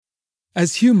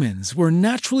As humans, we're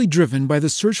naturally driven by the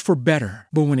search for better.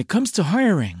 But when it comes to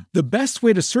hiring, the best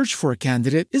way to search for a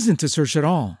candidate isn't to search at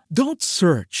all. Don't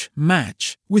search,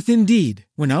 match with Indeed.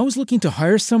 When I was looking to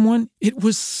hire someone, it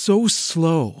was so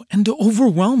slow and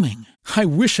overwhelming. I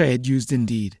wish I had used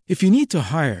Indeed. If you need to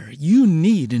hire, you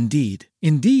need Indeed.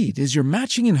 Indeed is your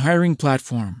matching and hiring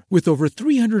platform with over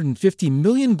 350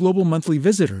 million global monthly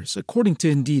visitors, according to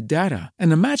Indeed data,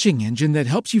 and a matching engine that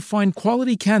helps you find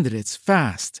quality candidates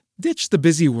fast. Ditch the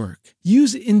busy work.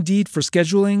 Use Indeed for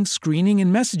scheduling, screening,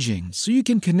 and messaging so you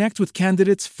can connect with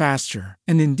candidates faster.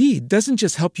 And Indeed doesn't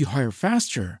just help you hire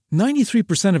faster.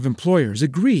 93% of employers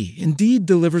agree Indeed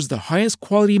delivers the highest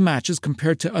quality matches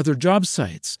compared to other job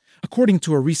sites, according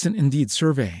to a recent Indeed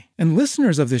survey. And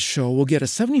listeners of this show will get a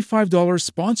 $75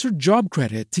 sponsored job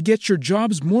credit to get your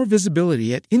jobs more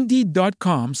visibility at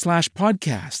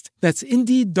Indeed.com/podcast. That's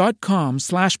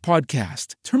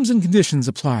Indeed.com/podcast. Terms and conditions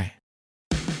apply.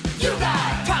 You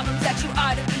got problems that you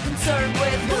ought to be concerned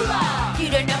with. Moolah!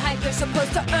 You don't know how you're supposed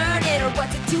to earn it, or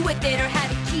what to do with it, or how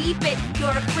to keep it.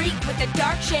 You're a freak with a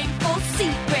dark, shameful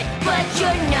secret. But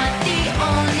you're not the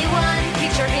only one. Get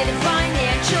your hidden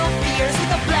financial fears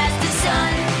with a blast of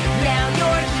sun. Now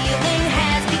your healing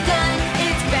has begun.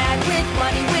 It's Bad with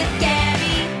Money with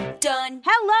Gabby Dunn.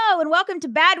 Hello, and welcome to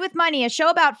Bad with Money, a show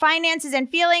about finances and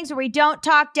feelings where we don't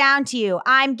talk down to you.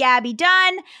 I'm Gabby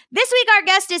Dunn. This week, our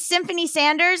guest is Symphony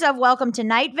Sanders of Welcome to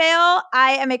Night Vale.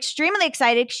 I am extremely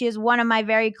excited because she is one of my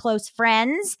very close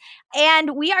friends.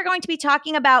 And we are going to be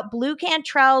talking about Blu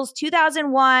Cantrell's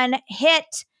 2001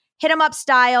 hit, Hit 'em Up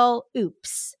Style,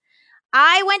 Oops.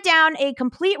 I went down a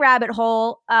complete rabbit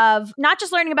hole of not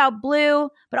just learning about Blu,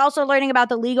 but also learning about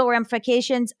the legal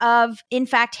ramifications of, in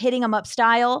fact, hitting 'em up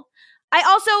style. I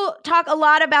also talk a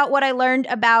lot about what I learned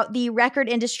about the record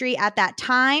industry at that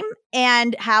time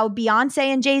and how Beyonce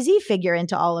and Jay-Z figure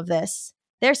into all of this.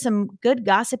 There's some good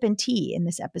gossip and tea in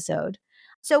this episode.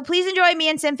 So please enjoy me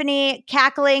and Symphony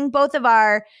cackling both of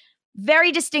our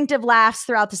very distinctive laughs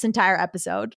throughout this entire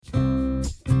episode.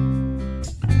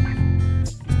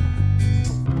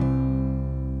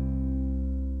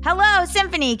 Hello,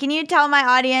 Symphony. Can you tell my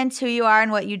audience who you are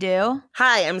and what you do?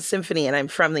 Hi, I'm Symphony, and I'm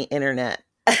from the internet.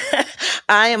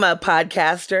 I am a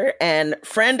podcaster and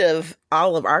friend of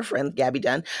all of our friends, Gabby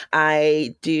Dunn.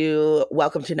 I do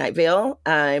Welcome to Night Vale.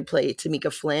 I play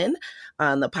Tamika Flynn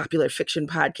on the Popular Fiction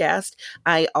podcast.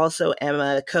 I also am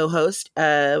a co-host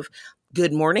of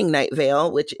Good Morning Night Vale,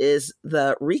 which is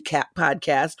the recap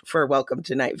podcast for Welcome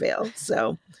to Night Vale.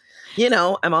 So,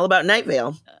 I'm all about Night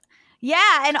Vale.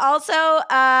 Yeah, and also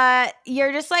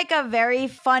you're just like a very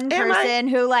fun person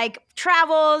who like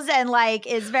travels and like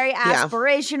is very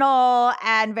aspirational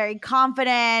and very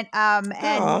confident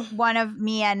and one of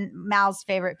me and Mal's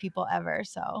favorite people ever.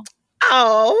 So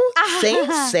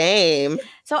same.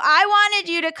 So I wanted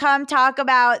you to come talk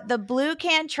about the Blu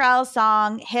Cantrell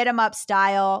song Hit 'em Up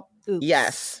Style. Oops.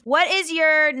 Yes. What is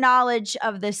your knowledge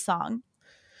of this song?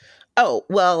 Oh,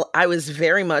 well, I was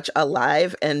very much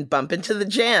alive and bumping to the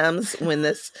jams when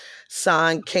this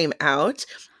song came out.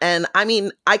 And I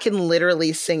mean, I can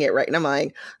literally sing it right. And I'm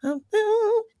like, and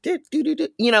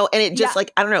it just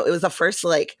like, I don't know. It was the first,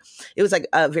 it was like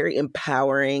a very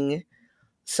empowering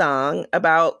song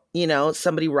about,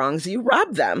 somebody wrongs you,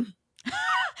 rob them.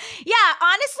 Yeah,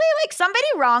 honestly, like somebody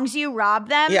wrongs you, rob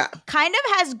them kind of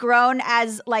has grown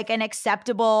as like an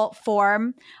acceptable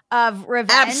form of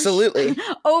revenge. Absolutely.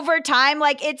 Over time,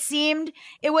 like it seemed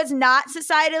it was not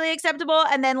societally acceptable.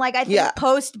 And then like I think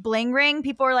post Bling Ring,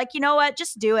 people were like, you know what,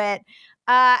 just do it.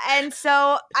 And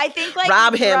so I think like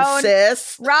rob him,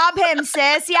 sis. Rob him,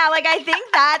 sis. Yeah, like I think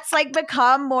that's like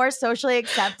become more socially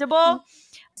acceptable.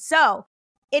 So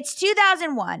it's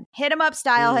 2001. Hit 'em Up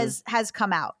Style has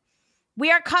come out. We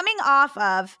are coming off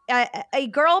of a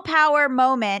girl power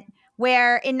moment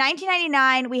where in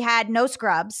 1999 we had No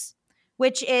Scrubs,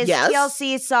 which is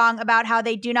TLC's song about how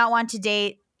they do not want to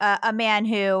date a man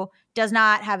who does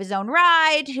not have his own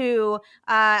ride, who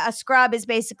a scrub is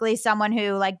basically someone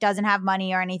who like doesn't have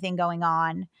money or anything going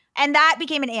on. And that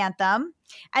became an anthem.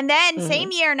 And then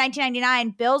same year,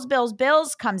 1999, Bills, Bills,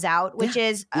 Bills comes out, which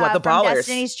is from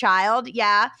Destiny's Child.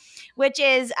 Yeah. Which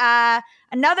is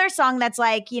another song that's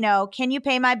like, can you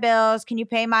pay my bills? Can you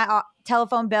pay my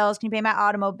telephone bills? Can you pay my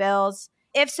automobiles?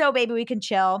 If so, baby, we can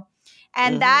chill.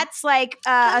 And that's like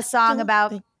a song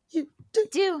about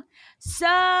do.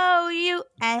 So you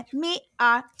and me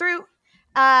are through.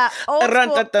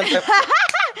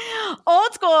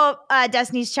 Old school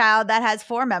Destiny's Child that has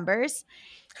 4 members.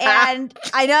 And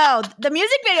I know the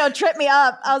music video tripped me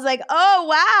up. I was like, oh,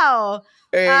 wow.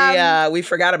 Yeah, we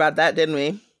forgot about that, didn't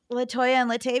we? LaToya and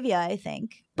Latavia, I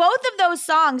think. both of those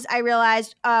songs, I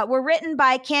realized, were written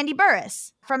by Candy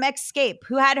Burris from Escape,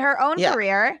 who had her own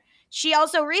career. She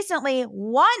also recently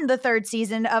won the 3rd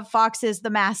season of Fox's The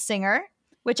Masked Singer,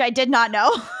 which I did not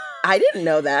know. I didn't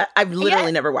know that. I've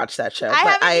literally never watched that show. I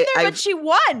haven't either, but she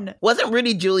won. Wasn't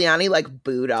Rudy Giuliani like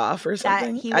booed off or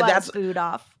something? He was booed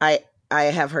off. I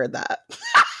have heard that.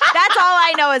 That's all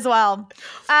I know as well.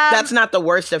 That's not the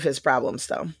worst of his problems,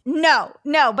 though. No,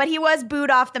 but he was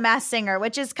booed off The Masked Singer,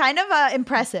 which is kind of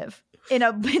impressive in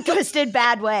a twisted,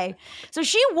 bad way. So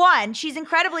she won. She's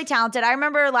incredibly talented. I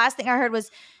remember last thing I heard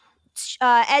was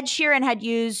Ed Sheeran had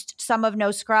used some of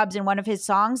No Scrubs in one of his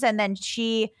songs, and then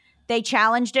they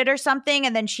challenged it or something,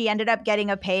 and then she ended up getting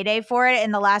a payday for it.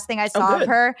 And the last thing I saw of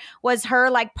her was her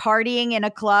like partying in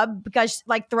a club because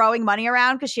like throwing money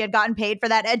around because she had gotten paid for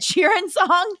that Ed Sheeran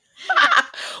song.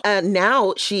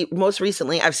 Now most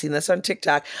recently, I've seen this on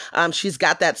TikTok. She's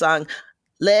got that song,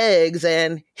 Legs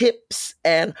and Hips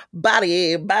and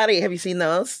Body. Have you seen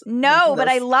those? No, but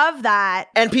I love that.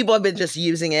 And people have been just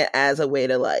using it as a way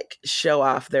to like show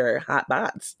off their hot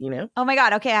bods, you know? Oh my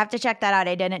God. Okay. I have to check that out.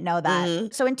 I didn't know that. Mm-hmm.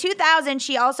 So in 2000,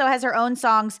 she also has her own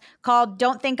songs called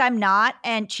Don't Think I'm Not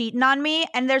and Cheatin' on Me.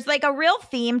 And there's like a real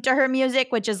theme to her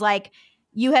music, which is like,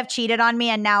 you have cheated on me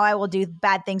and now I will do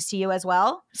bad things to you as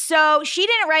well. So she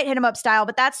didn't write Hit 'Em Up Style,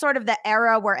 but that's sort of the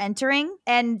era we're entering.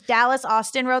 And Dallas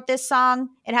Austin wrote this song.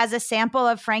 It has a sample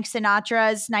of Frank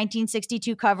Sinatra's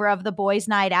 1962 cover of The Boys'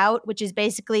 Night Out, which is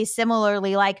basically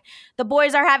similarly like the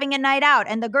boys are having a night out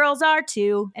and the girls are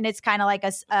too. And it's kind of like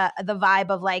the vibe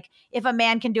of like, if a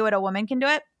man can do it, a woman can do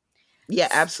it. Yeah,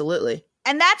 absolutely.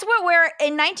 And that's what we're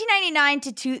in 1999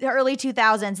 to the early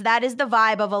 2000s. That is the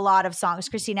vibe of a lot of songs.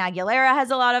 Christina Aguilera has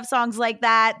a lot of songs like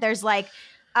that. There's like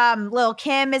Lil'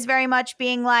 Kim is very much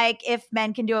being like, if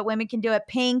men can do it, women can do it.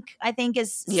 Pink, I think,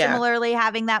 is similarly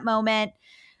having that moment.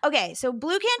 Okay, so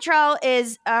Blue Cantrell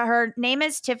is, her name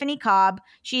is Tiffany Cobb.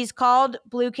 She's called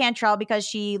Blue Cantrell because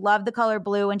she loved the color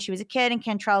blue when she was a kid, and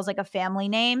Cantrell is like a family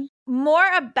name. More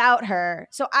about her.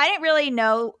 So I didn't really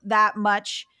know that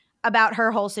much about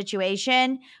her whole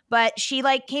situation, but she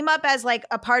like came up as like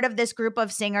a part of this group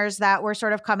of singers that were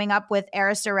sort of coming up with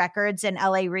Arista Records and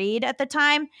L.A. Reid at the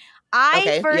time.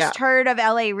 I first heard of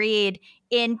L.A. Reid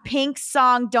in Pink's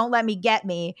song Don't Let Me Get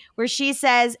Me, where she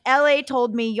says, L.A.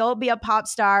 told me you'll be a pop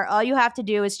star. All you have to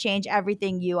do is change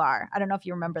everything you are. I don't know if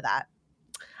you remember that.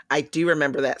 I do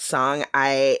remember that song.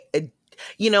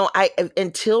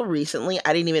 Until recently,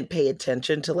 I didn't even pay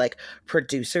attention to like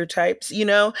producer types,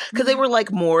 because they were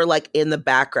like more like in the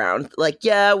background. Like,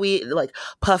 we like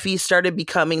Puffy started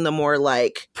becoming the more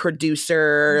like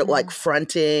producer, like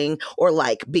fronting or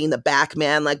like being the back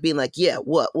man, like being like,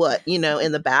 what, in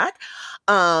the back.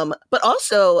 But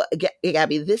also,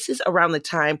 Gabby, this is around the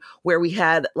time where we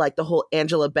had like the whole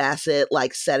Angela Bassett,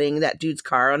 like setting that dude's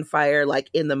car on fire, like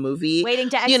in the movie.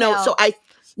 Waiting to Exhale.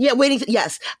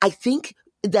 Yes. I think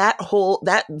that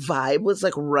vibe was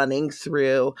like running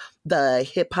through the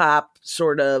hip hop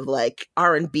sort of like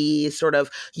R&B sort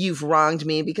of You've Wronged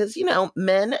Me, because,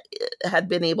 men had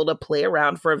been able to play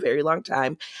around for a very long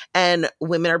time and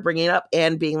women are bringing it up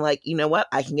and being like, you know what,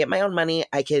 I can get my own money.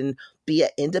 I can be an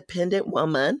independent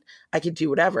woman. I can do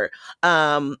whatever.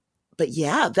 But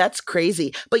yeah, that's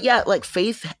crazy. But yeah, like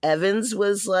Faith Evans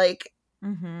was like,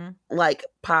 like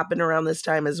popping around this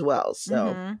time as well.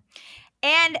 So,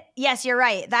 and yes, you're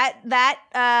right.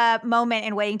 That moment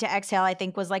in Waiting to Exhale, I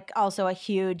think, was like also a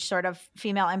huge sort of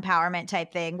female empowerment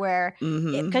type thing where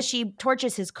because she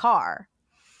torches his car.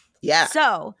 Yeah.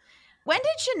 So when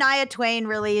did Shania Twain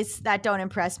release That Don't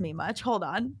Impress Me Much? Hold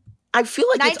on. I feel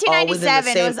like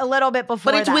 1997 it was a little bit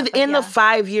before, but it's within the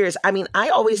 5 years. I mean, I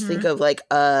always think of like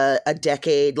a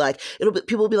decade. Like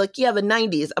people will be like, yeah, the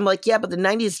 90s. I'm like, yeah, but the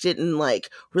 90s didn't like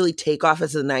really take off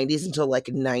as the 90s until like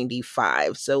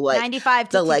 95. So like 95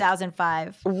 to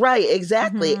 2005. Right,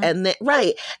 exactly, and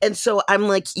so I'm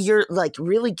like, you're like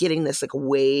really getting this like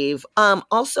wave.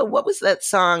 Also, what was that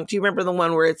song? Do you remember the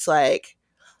one where it's like,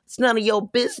 it's none of your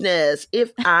business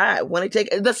if I want to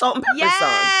take the Salt and Pepper song?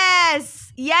 Yes.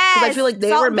 Because I feel like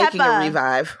they were making a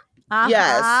revive.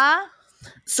 Yes.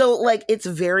 So like it's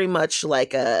very much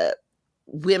like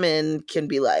women can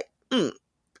be like,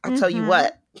 I'll tell you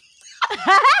what.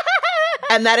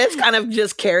 And that is kind of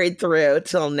just carried through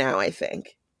till now, I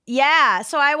think. Yeah.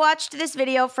 So I watched this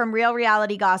video from Real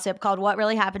Reality Gossip called What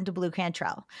Really Happened to Blue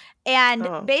Cantrell.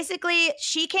 And basically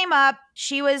she came up,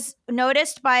 she was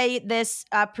noticed by this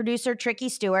producer, Tricky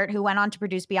Stewart, who went on to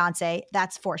produce Beyonce.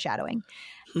 That's foreshadowing.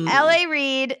 L.A.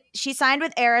 Reid, she signed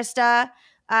with Arista.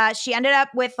 She ended up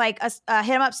with like a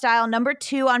Hit 'em Up Style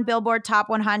 #2 on Billboard Top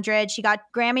 100. She got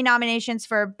Grammy nominations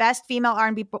for Best Female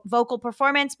R&B Vocal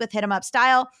Performance with Hit 'em Up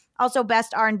Style, also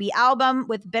Best R&B Album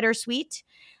with Bittersweet.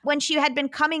 When she had been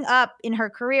coming up in her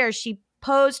career, she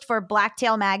posed for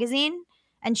Blacktail magazine,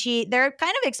 and they're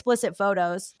kind of explicit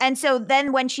photos. And so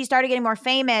then when she started getting more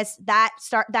famous, that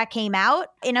came out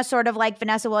in a sort of like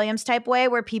Vanessa Williams type way,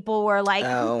 where people were like,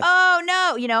 oh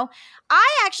no, you know.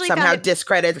 I actually somehow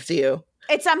discredits you.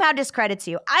 It somehow discredits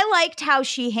you. I liked how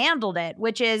she handled it,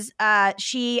 which is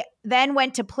she then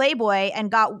went to Playboy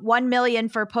and got $1 million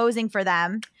for posing for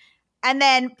them, and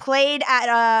then played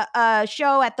at a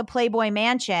show at the Playboy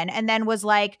Mansion, and then was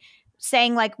like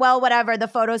saying like, well, whatever, the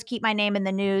photos keep my name in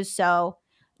the news. So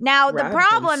now the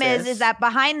problem is that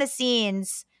behind the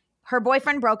scenes, her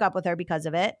boyfriend broke up with her because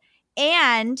of it.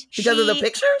 And because of the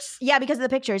pictures? Yeah, because of the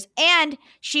pictures. And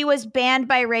she was banned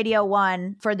by Radio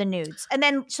 1 for the nudes. And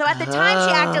then, so at the time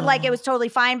she acted like it was totally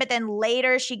fine. But then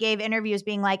later she gave interviews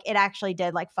being like, it actually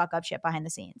did like fuck up shit behind the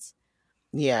scenes.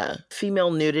 Yeah.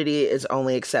 Female nudity is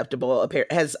only acceptable,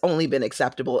 has only been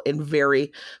acceptable in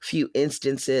very few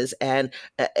instances. And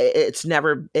it's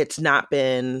not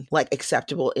been like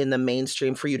acceptable in the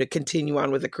mainstream for you to continue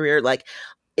on with a career. Like,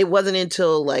 it wasn't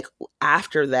until like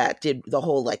after that did the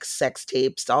whole like sex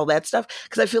tapes, all that stuff.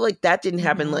 Because I feel like that didn't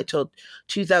happen like till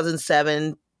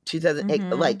 2007, 2008,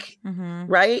 like,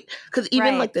 right? Because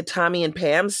even like the Tommy and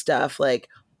Pam stuff, like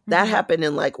that happened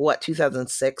in like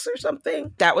 2006 or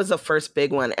something. That was the first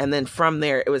big one. And then from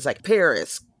there, it was like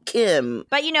Paris, Kim.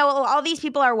 But you know, all these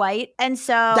people are white, and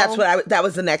so that's what that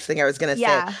was the next thing I was gonna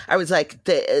say. I was like,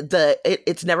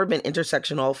 it's never been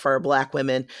intersectional for Black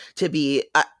women to be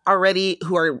already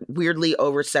who are weirdly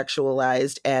over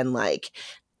sexualized and like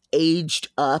aged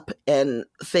up and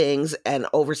things and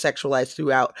over sexualized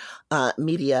throughout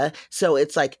media. So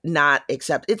it's like not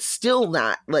it's still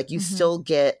not like you still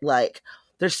get like.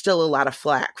 There's still a lot of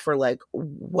flack for like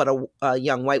what a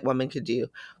young white woman could do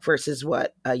versus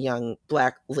what a young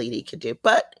Black lady could do.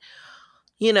 But,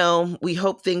 you know, we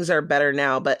hope things are better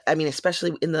now. But I mean,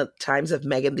 especially in the times of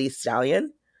Megan Thee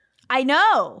Stallion. I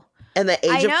know. And the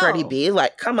age of Cardi B,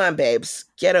 like, come on, babes,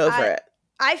 get over it.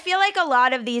 I feel like a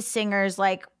lot of these singers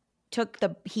like took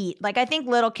the heat. Like I think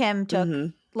Lil' Kim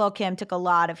took a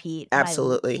lot of heat.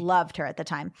 Absolutely. I loved her at the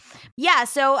time. Yeah,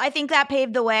 so I think that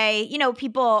paved the way. You know,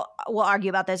 people will argue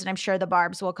about this, and I'm sure the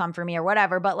Barbs will come for me or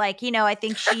whatever. But like, you know, I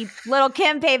think Lil'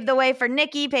 Kim paved the way for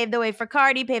Nicki, paved the way for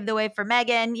Cardi, paved the way for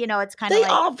Megan. You know, it's kind of like.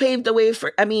 They all paved the way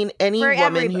for, I mean, any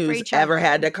woman who's ever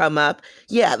had to come up.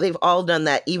 Yeah, they've all done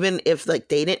that. Even if like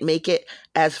they didn't make it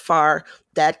as far,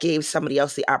 that gave somebody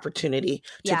else the opportunity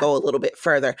to go a little bit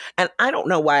further. And I don't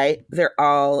know why they're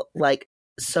all like,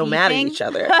 so mad at each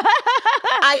other.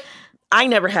 I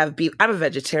never have beef. I'm a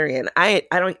vegetarian. I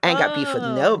ain't got beef with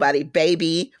nobody,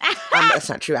 baby. That's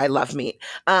not true. I love meat.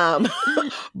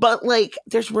 But like,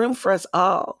 there's room for us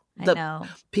all. I know.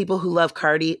 People who love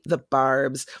Cardi, the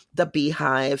Barbs, the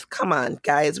Beehive. Come on,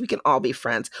 guys. We can all be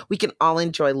friends. We can all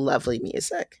enjoy lovely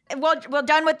music. Well, we're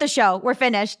done with the show. We're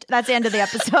finished. That's the end of the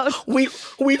episode.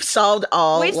 We've solved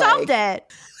all. We've solved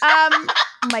it. Oh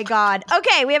my God.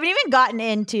 Okay, we haven't even gotten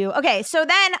into. Okay, so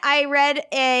then I read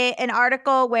an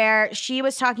article where she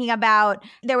was talking about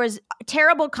there was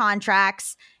terrible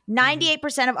contracts.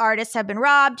 98% of artists have been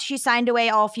robbed. She signed away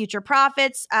all future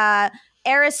profits.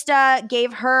 Arista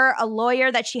gave her a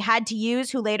lawyer that she had to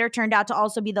use, who later turned out to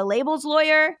also be the label's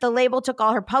lawyer. The label took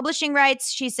all her publishing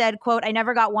rights. She said, quote, "I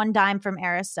never got one dime from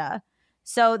Arista."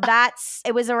 So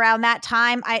it was around that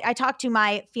time. I talked to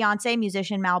my fiance,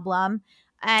 musician Mal Blum,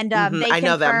 and they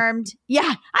confirmed. Yeah,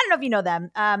 I don't know if you know them.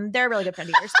 They're a really good friend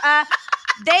of yours.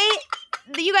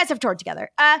 You guys have toured together.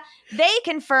 They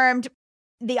confirmed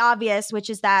the obvious,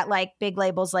 which is that like big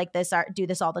labels like this do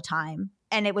this all the time.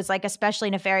 And it was like especially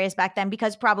nefarious back then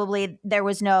because probably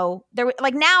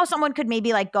like now someone could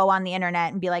maybe like go on the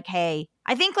internet and be like, hey,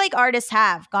 I think like artists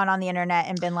have gone on the internet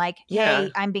and been like,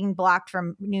 hey, I'm being blocked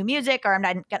from new music or I'm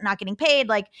not getting paid.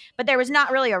 Like, but there was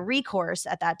not really a recourse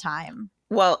at that time.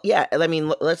 Well, yeah. I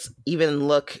mean, let's even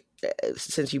look,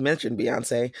 since you mentioned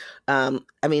Beyonce, I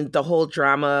mean, the whole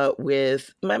drama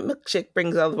with my chick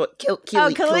brings all the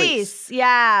Khalees.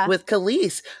 Yeah. With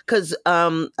Khalees. Because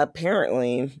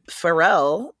apparently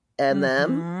Pharrell and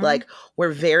them like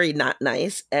were very not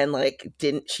nice and like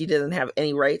she didn't have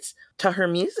any rights to her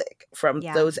music from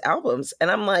those albums.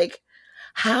 And I'm like,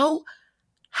 how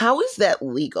is that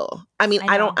legal? I mean,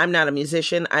 I'm not a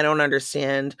musician. I don't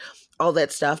understand all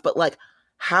that stuff, but like,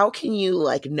 how can you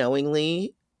like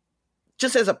knowingly,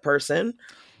 just as a person,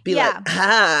 be like,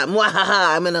 I'm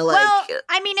gonna like. Well,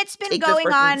 I mean, it's been take going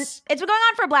this on. person's- It's been going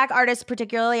on for Black artists,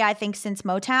 particularly, I think, since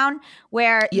Motown,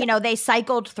 where you know they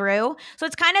cycled through. So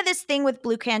it's kind of this thing with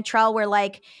Blue Cantrell, where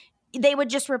like they would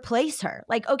just replace her.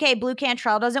 Like, okay, Blue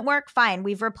Cantrell doesn't work. Fine,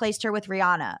 we've replaced her with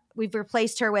Rihanna. We've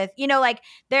replaced her with, you know, like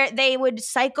they would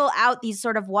cycle out these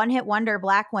sort of one-hit wonder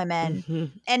Black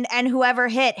women, and whoever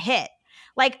hit.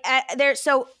 Like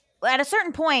so at a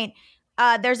certain point,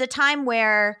 there's a time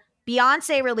where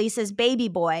Beyonce releases Baby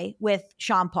Boy with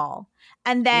Sean Paul.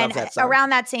 And then Love that song.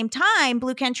 around that same time,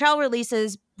 Blue Cantrell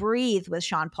releases Breathe with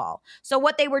Sean Paul. So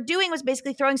what they were doing was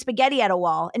basically throwing spaghetti at a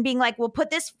wall and being like, we'll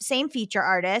put this same feature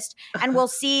artist and we'll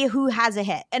see who has a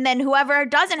hit. And then whoever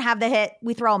doesn't have the hit,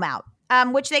 we throw them out,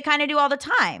 which they kind of do all the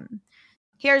time.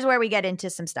 Here's where we get into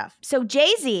some stuff. So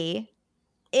Jay-Z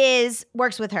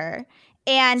works with her.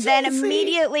 And then Jay-Z?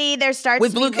 immediately there starts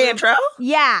With to Blue be Cantrell?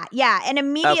 Yeah. And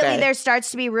immediately Okay. there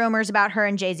starts to be rumors about her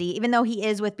and Jay-Z, even though he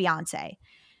is with Beyonce.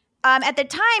 At the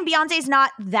time, Beyonce's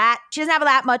not that, she doesn't have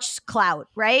that much clout,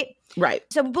 right? Right.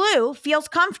 So Blue feels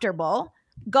comfortable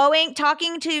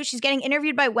she's getting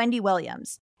interviewed by Wendy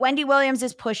Williams. Wendy Williams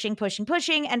is pushing.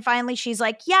 And finally she's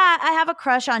like, yeah, I have a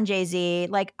crush on Jay-Z.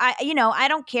 Like, I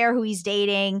don't care who he's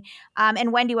dating.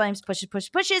 And Wendy Williams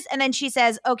pushes. And then she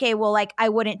says, okay, well, like, I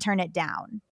wouldn't turn it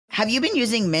down. Have you been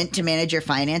using Mint to manage your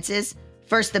finances?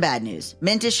 First, the bad news.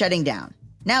 Mint is shutting down.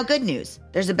 Now, good news.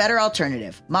 There's a better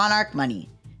alternative, Monarch Money.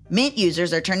 Mint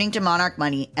users are turning to Monarch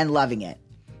Money and loving it.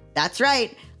 That's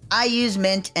right. I use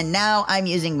Mint and now I'm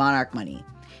using Monarch Money.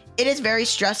 It is very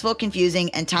stressful,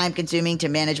 confusing, and time-consuming to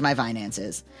manage my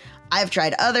finances. I've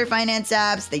tried other finance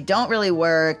apps. They don't really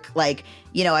work. Like,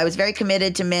 I was very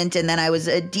committed to Mint and then I was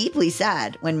deeply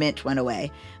sad when Mint went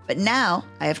away. But now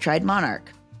I have tried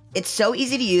Monarch. It's so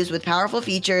easy to use with powerful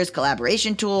features,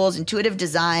 collaboration tools, intuitive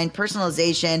design,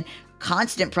 personalization,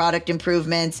 constant product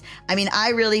improvements. I mean, I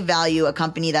really value a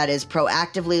company that is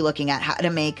proactively looking at how to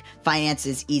make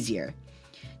finances easier.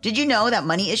 Did you know that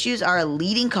money issues are a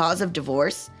leading cause of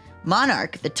divorce?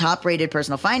 Monarch, the top-rated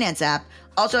personal finance app,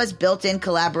 also has built-in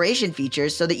collaboration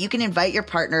features so that you can invite your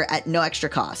partner at no extra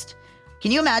cost.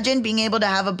 Can you imagine being able to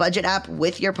have a budget app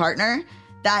with your partner?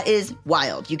 That is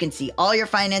wild. You can see all your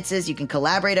finances, you can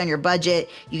collaborate on your budget,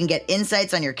 you can get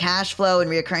insights on your cash flow and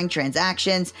recurring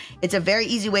transactions. It's a very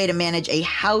easy way to manage a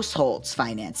household's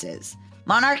finances.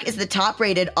 Monarch is the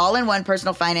top-rated all-in-one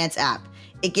personal finance app.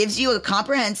 It gives you a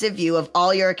comprehensive view of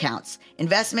all your accounts,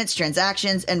 investments,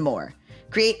 transactions, and more.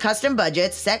 Create custom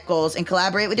budgets, set goals, and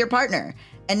collaborate with your partner.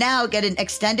 And now get an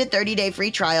extended 30-day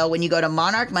free trial when you go to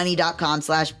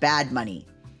monarchmoney.com/badmoney.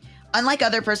 Unlike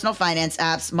other personal finance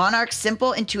apps, Monarch's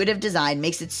simple, intuitive design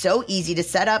makes it so easy to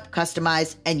set up,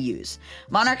 customize, and use.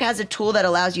 Monarch has a tool that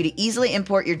allows you to easily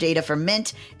import your data from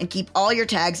Mint and keep all your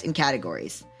tags and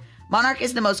categories. Monarch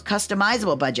is the most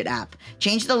customizable budget app.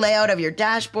 Change the layout of your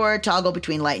dashboard, toggle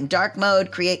between light and dark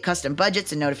mode, create custom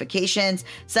budgets and notifications,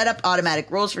 set up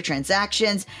automatic rules for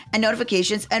transactions and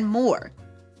notifications, and more.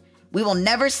 We will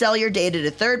never sell your data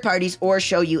to third parties or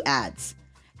show you ads.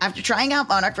 After trying out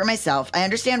Monarch for myself, I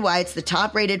understand why it's the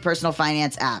top-rated personal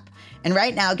finance app. And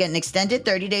right now, get an extended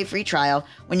 30-day free trial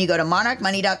when you go to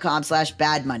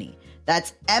monarchmoney.com/badmoney.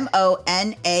 That's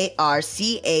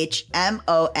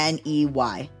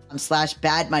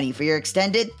MONARCHMONEY.com/badmoney for your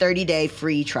extended 30-day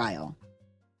free trial.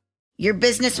 Your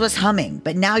business was humming,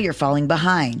 but now you're falling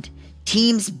behind.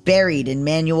 Teams buried in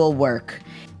manual work.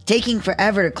 Taking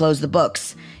forever to close the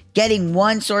books. Getting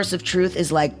one source of truth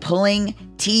is like pulling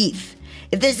teeth.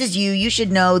 If this is you, you should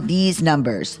know these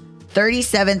numbers.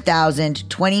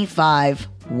 37,025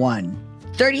 won.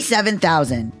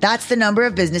 37,000. That's the number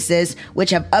of businesses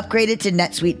which have upgraded to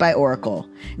NetSuite by Oracle.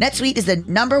 NetSuite is the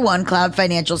 #1 cloud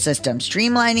financial system,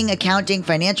 streamlining accounting,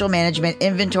 financial management,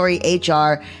 inventory,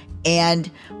 HR,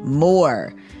 and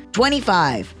more.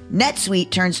 25.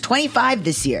 NetSuite turns 25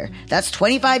 this year. That's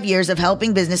 25 years of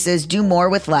helping businesses do more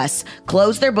with less,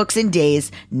 close their books in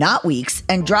days, not weeks,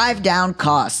 and drive down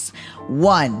costs.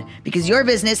 1, because your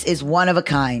business is one of a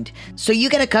kind. So you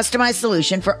get a customized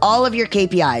solution for all of your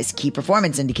KPIs, key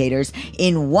performance indicators,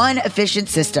 in one efficient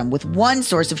system with one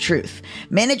source of truth.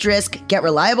 Manage risk, get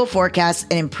reliable forecasts,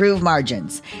 and improve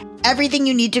margins. Everything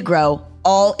you need to grow,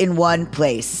 all in one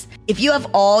place. If you have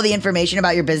all the information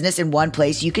about your business in one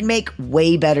place, you can make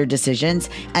way better decisions.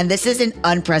 And this is an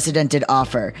unprecedented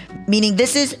offer, meaning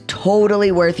this is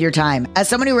totally worth your time. As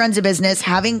someone who runs a business,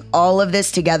 having all of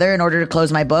this together in order to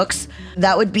close my books,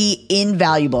 that would be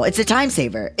invaluable. It's a time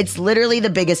saver. It's literally the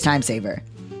biggest time saver.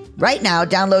 Right now,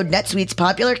 download NetSuite's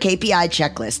popular KPI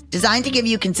checklist, designed to give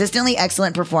you consistently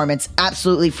excellent performance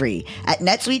absolutely free at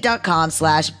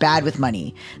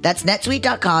netsuite.com/badwithmoney. That's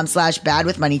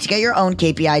netsuite.com/badwithmoney to get your own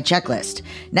KPI checklist.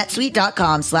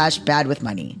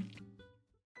 netsuite.com/badwithmoney.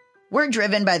 We're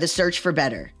driven by the search for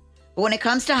better. But when it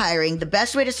comes to hiring, the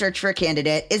best way to search for a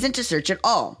candidate isn't to search at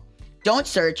all. Don't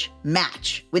search,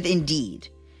 match with Indeed.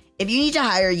 If you need to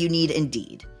hire, you need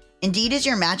Indeed. Indeed is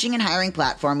your matching and hiring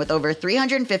platform with over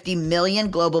 350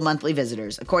 million global monthly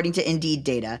visitors, according to Indeed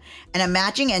data, and a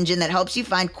matching engine that helps you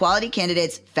find quality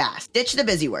candidates fast. Ditch the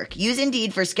busy work. Use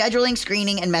Indeed for scheduling,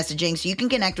 screening, and messaging so you can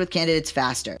connect with candidates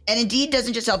faster. And Indeed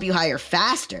doesn't just help you hire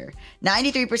faster.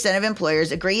 93% of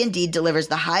employers agree Indeed delivers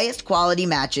the highest quality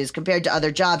matches compared to other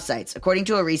job sites, according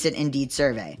to a recent Indeed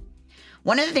survey.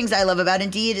 One of the things I love about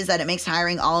Indeed is that it makes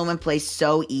hiring all in one place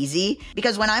so easy,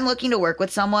 because when I'm looking to work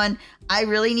with someone, I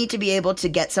really need to be able to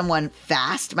get someone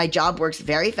fast. My job works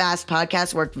very fast,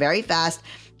 podcasts work very fast,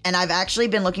 and I've actually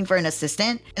been looking for an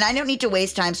assistant, and I don't need to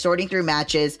waste time sorting through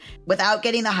matches without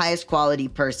getting the highest quality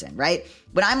person, right?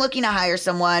 When I'm looking to hire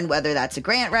someone, whether that's a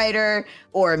grant writer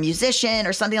or a musician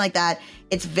or something like that,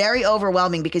 it's very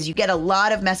overwhelming because you get a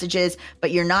lot of messages, but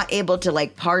you're not able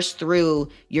to parse through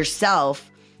yourself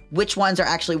which ones are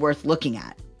actually worth looking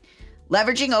at.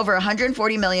 Leveraging over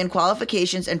 140 million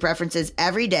qualifications and preferences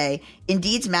every day,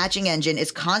 Indeed's matching engine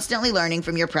is constantly learning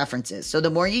from your preferences. So the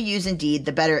more you use Indeed,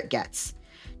 the better it gets.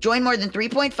 Join more than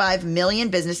 3.5 million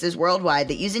businesses worldwide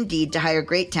that use Indeed to hire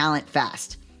great talent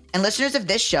fast. And listeners of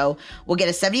this show will get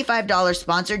a $75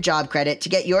 sponsored job credit to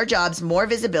get your jobs more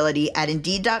visibility at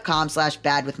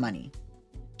Indeed.com/badwithmoney.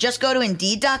 Just go to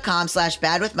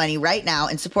Indeed.com/badwithmoney right now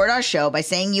and support our show by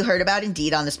saying you heard about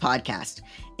Indeed on this podcast.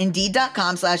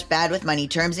 Indeed.com/badwithmoney.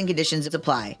 Terms and conditions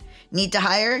apply. Need to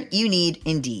hire? You need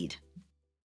Indeed.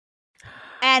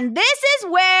 And this is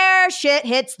where shit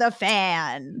hits the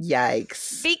fan.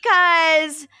 Yikes.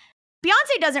 Because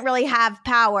Beyonce doesn't really have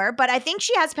power, but I think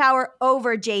she has power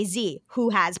over Jay-Z,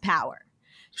 who has power.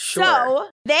 Sure. So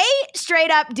they straight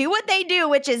up do what they do,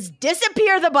 which is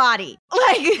disappear the body.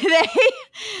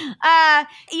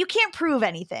 You can't prove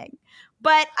anything.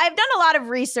 But I've done a lot of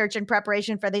research in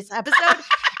preparation for this episode.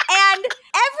 And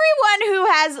everyone who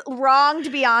has wronged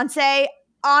Beyonce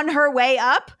on her way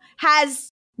up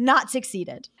has not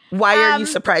succeeded. Why are you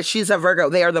surprised? She's a Virgo.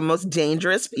 They are the most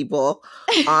dangerous people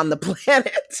on the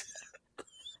planet.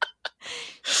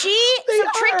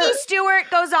 Tricky Stewart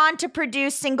goes on to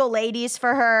produce Single Ladies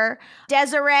for her.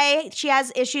 Desiree, she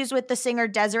has issues with the singer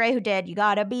Desiree, who did You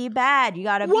Gotta Be Bad, You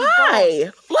Gotta Be Bold.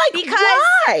 Why?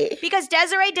 Why? Because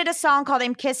Desiree did a song called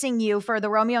I'm Kissing You for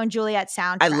the Romeo and Juliet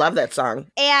soundtrack. I love that song.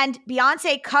 And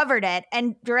Beyonce covered it.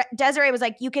 And Desiree was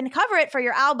like, you can cover it for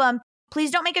your album. Please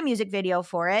don't make a music video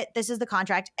for it. This is the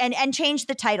contract. And change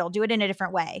the title. Do it in a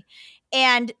different way.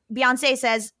 And Beyonce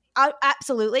says,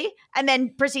 absolutely. And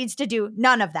then proceeds to do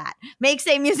none of that. Makes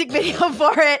a music video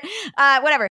for it.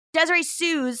 Whatever. Desiree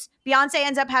sues. Beyonce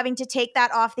ends up having to take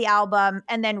that off the album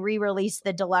and then re-release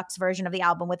the deluxe version of the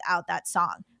album without that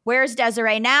song. Where's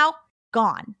Desiree now?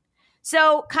 Gone.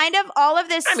 So kind of all of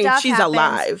this stuff she's happens.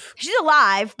 alive. She's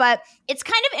alive, but it's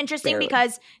kind of interesting Barely.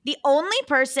 because the only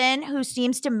person who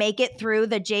seems to make it through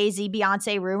the Jay-Z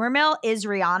Beyonce rumor mill is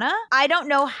Rihanna. I don't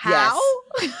know how.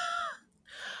 Yes.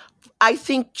 I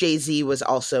think Jay-Z was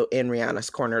also in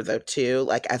Rihanna's corner, though, too,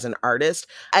 as an artist.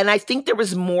 And I think there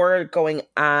was more going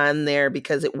on there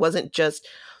because it wasn't just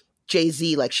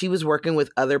Jay-Z. She was working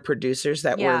with other producers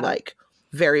that were,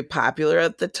 very popular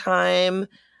at the time.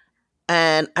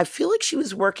 And I feel like she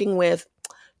was working with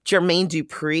Jermaine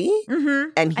Dupri. Mm-hmm.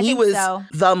 And he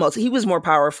was he was more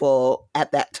powerful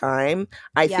at that time,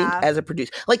 I think, as a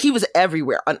producer. He was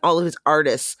everywhere. And all of his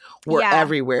artists were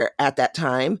everywhere at that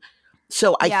time.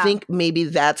 So I think maybe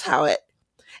that's how it,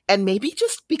 and maybe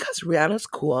just because Rihanna's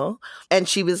cool. And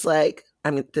she was like,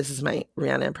 this is my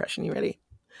Rihanna impression. You ready?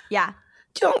 Yeah.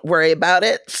 Don't worry about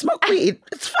it. Smoke weed.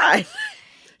 It's fine.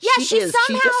 Yeah, she just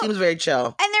seems very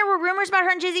chill. And there were rumors about her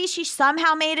and Jay-Z. She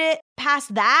somehow made it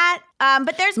past that.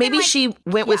 But there's maybe she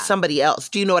went with somebody else.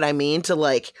 Do you know what I mean?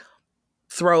 To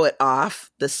throw it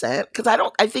off the scent. Because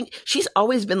I think she's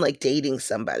always been dating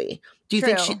somebody. Do you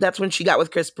think that's when she got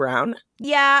with Chris Brown?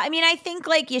 Yeah, I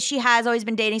think she has always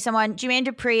been dating someone. Jermaine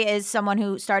Dupri is someone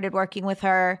who started working with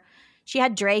her. She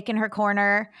had Drake in her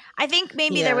corner. I think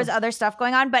maybe there was other stuff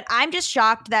going on, but I'm just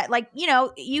shocked that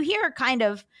you hear kind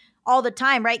of all the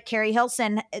time, right? Carrie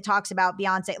Hilson talks about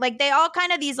Beyonce. They all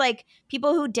kind of these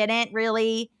people who didn't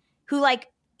really, who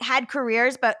had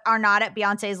careers but are not at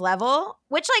Beyonce's level.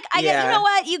 Which, like, I guess, you know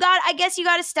what? I guess you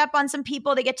got to step on some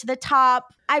people to get to the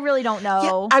top. I really don't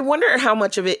know. Yeah, I wonder how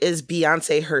much of it is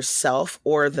Beyonce herself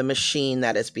or the machine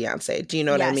that is Beyonce. Do you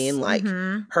know what I mean? Like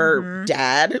her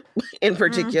dad in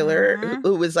particular,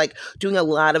 who was like doing a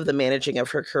lot of the managing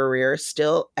of her career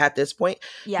still at this point.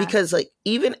 Yeah. Because like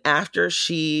even after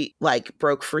she like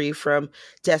broke free from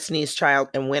Destiny's Child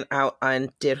and went out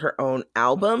and did her own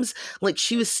albums, like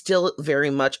she was still very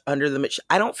much under the machine.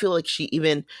 I don't feel like she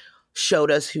even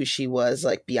showed us who she was,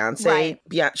 like Beyonce.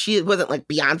 Right. She wasn't like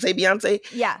Beyonce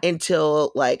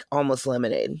until like almost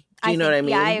Lemonade. Do you know what I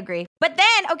mean? Yeah, I agree. But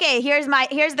then, okay, here's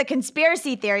the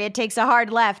conspiracy theory. It takes a hard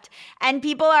left. And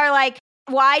people are like,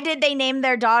 why did they name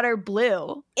their daughter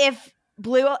Blue? If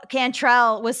Blue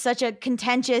Cantrell was such a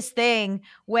contentious thing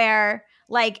where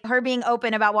like her being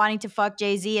open about wanting to fuck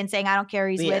Jay-Z and saying, I don't care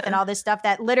who he's with and all this stuff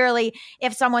that literally,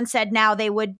 if someone said now, they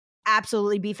would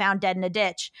absolutely be found dead in a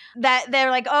ditch. That they're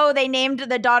like, oh, they named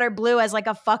the daughter Blue as like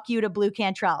a fuck you to Blue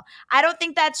Cantrell. I don't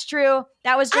think that's true.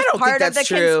 That was just part of the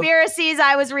conspiracies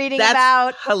I was reading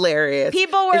about. Hilarious.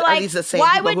 People were like, these the same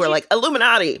people who are like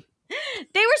Illuminati?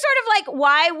 They were sort of like,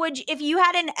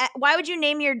 why would you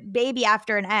name your baby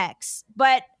after an ex?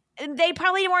 But they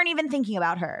probably weren't even thinking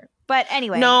about her. But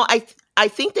anyway. No, I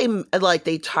think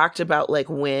they talked about like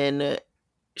when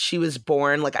she was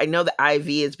born. Like I know the IV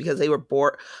is because they were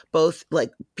both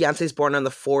like Beyonce's born on the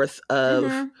 4th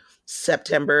of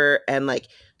September and like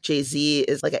Jay-Z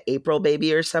is like an April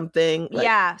baby or something. Like,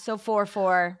 yeah, so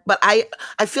 4/4. But I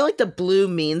feel like the blue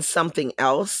means something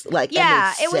else. Like yeah,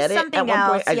 and they it was said something at one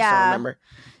else. point. I just don't remember.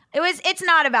 It's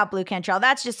not about Blue Cantrell.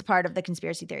 That's just part of the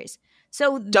conspiracy theories.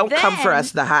 So don't come for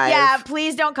us, The Hive. Yeah,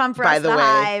 please don't come for us, The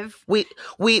Hive. We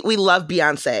love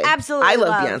Beyonce. Absolutely, I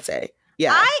love Beyonce.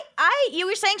 Yeah, you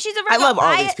were saying she's a Virgo. I love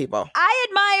all these people. I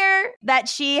admire that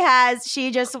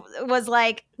she just was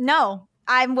like, no,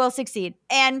 I will succeed,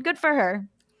 and good for her.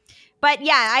 But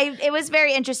yeah, it was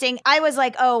very interesting. I was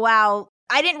like, oh wow.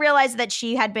 I didn't realize that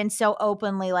she had been so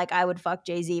openly like, I would fuck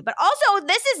Jay-Z. But also,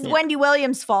 this is Wendy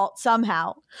Williams' fault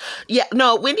somehow. Yeah,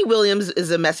 no, Wendy Williams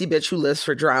is a messy bitch who lives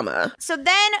for drama. So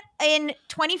then in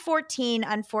 2014,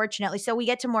 unfortunately, so we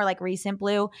get to more like recent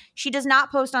Blue. She does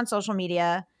not post on social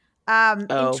media. In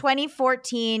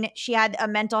 2014, she had a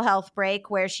mental health break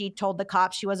where she told the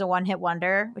cops she was a one-hit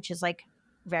wonder, which is like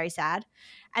very sad.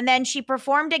 And then she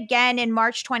performed again in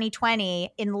March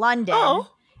 2020 in London. Oh.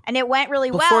 And it went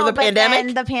really Before the pandemic?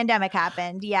 Then the pandemic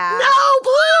happened. Yeah. No,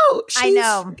 Blue! I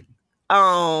know.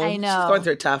 Oh. I know. She's going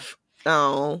through tough.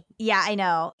 Oh. Yeah, I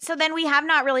know. So then we have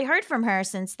not really heard from her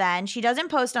since then. She doesn't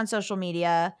post on social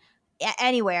media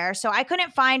anywhere. So I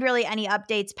couldn't find really any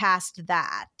updates past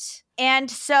that. And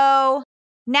so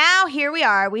now here we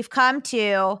are. We've come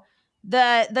to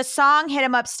the song Hit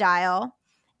 'Em Up Style.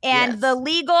 And the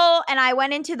legal, and I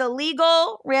went into the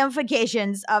legal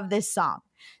ramifications of this song.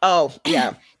 Oh,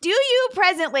 yeah. Do you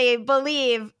presently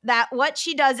believe that what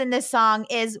she does in this song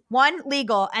is one,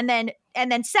 legal, and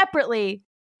then separately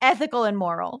ethical and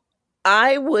moral?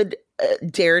 I would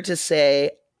dare to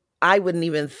say I wouldn't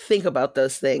even think about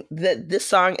those things. This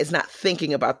song is not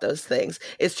thinking about those things.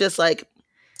 It's just like,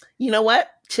 you know what?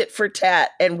 Tit for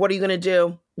tat. And what are you going to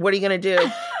do? What are you going to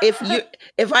do?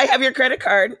 If I have your credit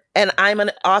card and I'm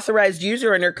an authorized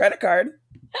user on your credit card,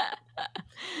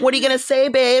 what are you going to say,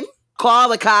 babe? Call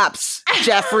the cops,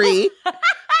 Jeffrey.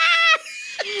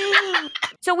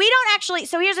 So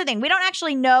here's the thing. We don't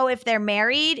actually know if they're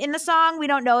married in the song. We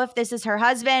don't know if this is her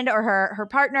husband or her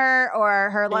partner or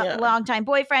her longtime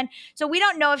boyfriend. So we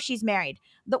don't know if she's married.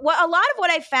 A lot of what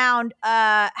I found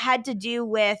had to do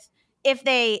with if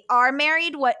they are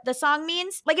married, what the song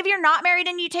means. Like if you're not married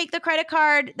and you take the credit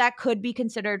card, that could be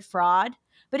considered fraud.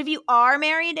 But if you are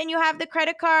married and you have the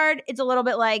credit card, it's a little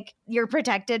bit like you're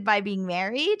protected by being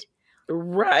married.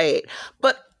 Right.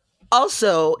 But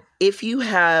also, if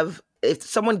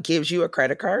someone gives you a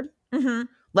credit card,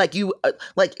 like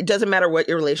it doesn't matter what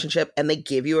your relationship, and they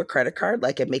give you a credit card,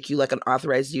 like it make you like an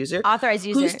authorized user.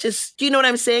 Who's just, do you know what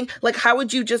I'm saying? Like, how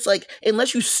would you just like,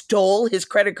 unless you stole his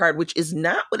credit card, which is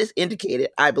not what is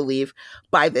indicated, I believe,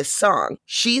 by this song.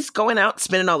 She's going out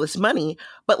spending all this money,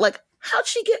 but like, how'd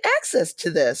she get access to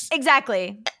this?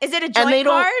 Exactly. Is it a joint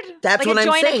card? That's like what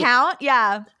I'm saying. A joint account?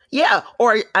 Yeah. Yeah,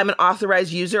 or I'm an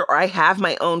authorized user, or I have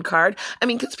my own card. I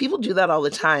mean, because people do that all the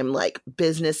time, like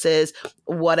businesses,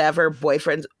 whatever,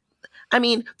 boyfriends. I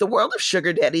mean, the world of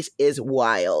sugar daddies is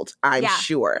wild, I'm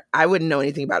sure. I wouldn't know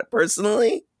anything about it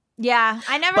personally. Yeah,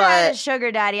 I never had a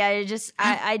sugar daddy.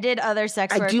 I did other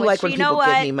sex work. I do like when people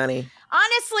give me money.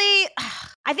 Honestly,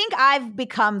 I think I've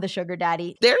become the sugar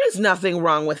daddy. There is nothing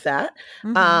wrong with that.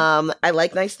 I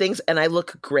like nice things, and I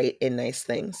look great in nice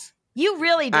things. You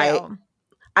really do.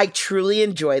 I truly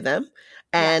enjoy them.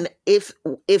 And if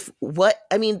what,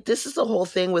 I mean, this is the whole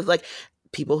thing with like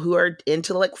people who are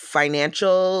into like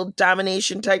financial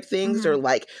domination type things or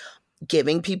like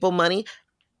giving people money.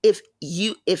 If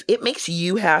it makes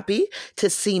you happy to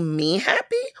see me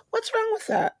happy, what's wrong with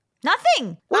that?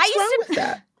 Nothing. What's wrong with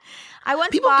that? I once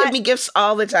People give me gifts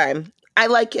all the time. I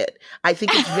like it. I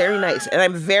think it's very nice, and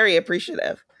I'm very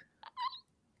appreciative.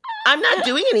 I'm not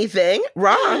doing anything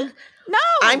wrong. No.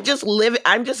 I'm just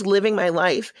living my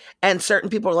life, and certain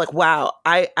people are like, "Wow,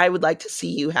 I would like to see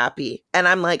you happy," and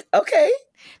I'm like, "Okay,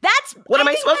 what am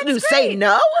I supposed to do? Say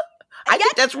no? I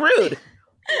think that's rude."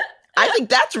 I think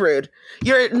that's rude.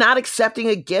 You're not accepting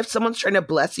a gift. Someone's trying to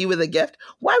bless you with a gift.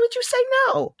 Why would you say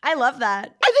no? I love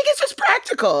that. I think it's just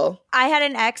practical. I had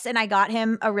an ex and I got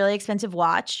him a really expensive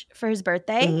watch for his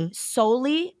birthday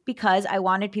solely because I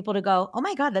wanted people to go, oh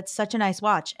my God, that's such a nice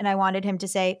watch. And I wanted him to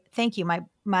say, thank you,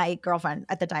 my girlfriend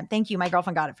at the time. Thank you, my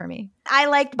girlfriend got it for me. I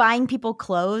liked buying people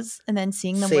clothes and then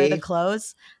seeing them wear the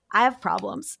clothes. I have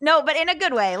problems. No, but in a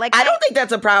good way. Like I don't think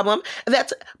that's a problem.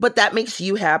 But that makes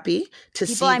you happy to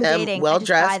see them well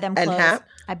dressed and happy.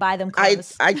 I buy them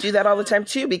clothes. I do that all the time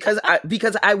too because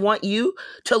I want you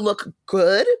to look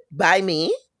good by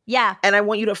me. Yeah. And I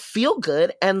want you to feel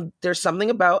good. And there's something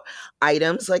about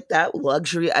items like that,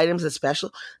 luxury items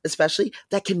especially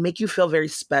that can make you feel very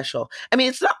special. I mean,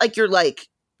 it's not like you're like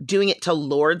doing it to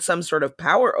lord some sort of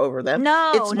power over them.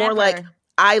 No, it's more never. like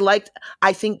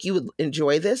I think you would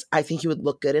enjoy this. I think you would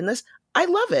look good in this. I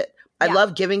love it. I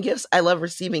love giving gifts. I love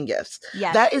receiving gifts.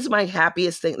 Yes. That is my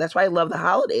happiest thing. That's why I love the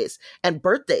holidays and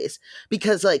birthdays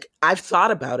because like I've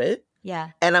thought about it.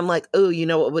 Yeah. And I'm like, oh, you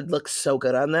know what would look so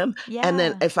good on them? Yeah. And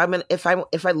then if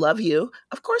I love you,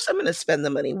 of course I'm going to spend the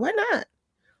money. Why not?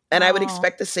 And I would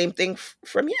expect the same thing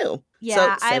from you.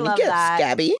 Yeah, so send I me love gifts, that.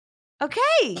 Gabby.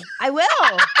 Okay, I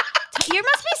will. You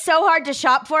must be so hard to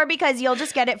shop for because you'll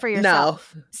just get it for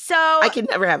yourself. No. So I can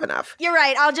never have enough. You're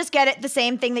right. I'll just get it the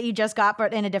same thing that you just got,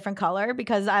 but in a different color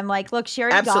because I'm like, look, she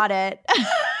already got it.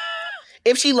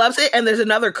 If she loves it and there's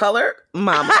another color,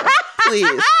 mama,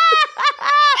 please.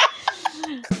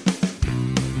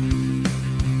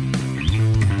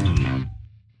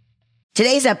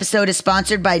 Today's episode is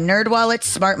sponsored by NerdWallet's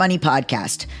Smart Money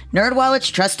Podcast. NerdWallet's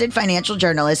trusted financial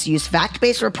journalists use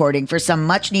fact-based reporting for some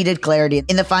much-needed clarity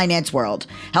in the finance world,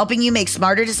 helping you make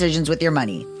smarter decisions with your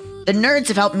money. The nerds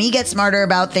have helped me get smarter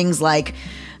about things like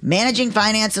managing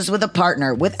finances with a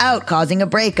partner without causing a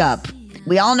breakup.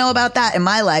 We all know about that in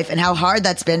my life and how hard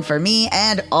that's been for me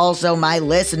and also my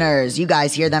listeners. You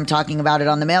guys hear them talking about it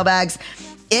on the mailbags.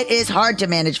 It is hard to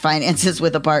manage finances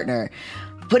with a partner.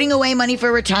 Putting away money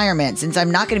for retirement, since I'm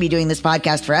not going to be doing this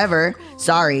podcast forever.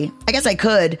 Sorry. I guess I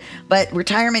could, but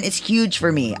retirement is huge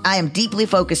for me. I am deeply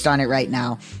focused on it right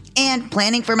now. And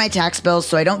planning for my tax bills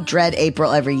so I don't dread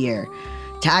April every year.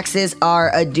 Taxes are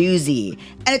a doozy,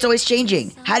 and it's always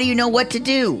changing. How do you know what to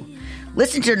do?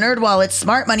 Listen to NerdWallet's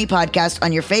Smart Money Podcast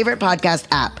on your favorite podcast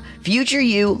app. Future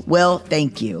you will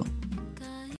thank you.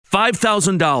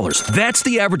 $5,000. That's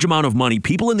the average amount of money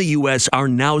people in the U.S. are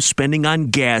now spending on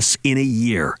gas in a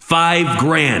year.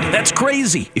 $5,000. That's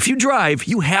crazy. If you drive,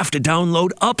 you have to download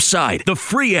Upside, the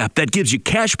free app that gives you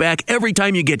cash back every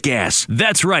time you get gas.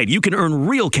 That's right. You can earn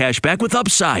real cash back with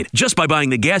Upside just by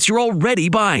buying the gas you're already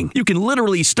buying. You can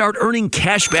literally start earning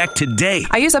cash back today.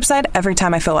 I use Upside every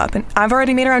time I fill up, and I've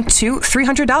already made around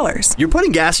 $200-$300. You're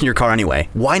putting gas in your car anyway.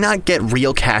 Why not get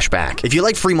real cash back? If you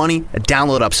like free money,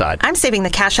 download Upside. I'm saving the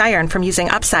cash I earn from using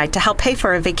Upside to help pay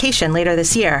for a vacation later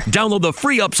this year. Download the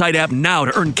free Upside app now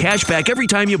to earn cash back every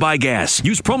time you buy gas.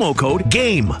 Use promo code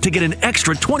GAME to get an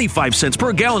extra 25 cents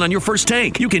per gallon on your first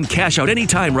tank. You can cash out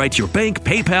anytime right to your bank,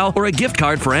 PayPal, or a gift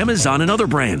card for Amazon and other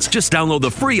brands. Just download the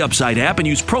free Upside app and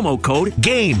use promo code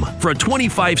GAME for a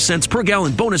 25 cents per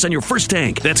gallon bonus on your first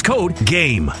tank. That's code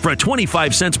GAME for a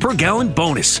 25 cents per gallon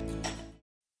bonus.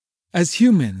 As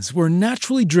humans, we're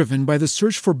naturally driven by the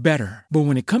search for better. But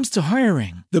when it comes to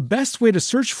hiring, the best way to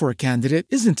search for a candidate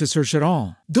isn't to search at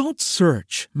all. Don't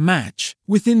search, match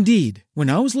with Indeed. When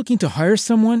I was looking to hire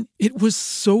someone, it was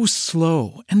so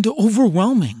slow and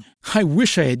overwhelming. I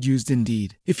wish I had used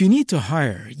Indeed. If you need to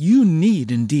hire, you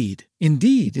need Indeed.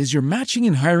 Indeed is your matching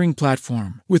and hiring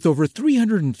platform with over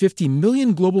 350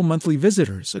 million global monthly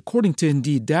visitors, according to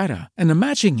Indeed data, and a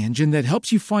matching engine that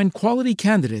helps you find quality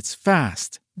candidates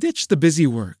fast. Ditch the busy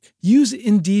work. Use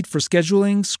Indeed for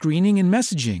scheduling, screening, and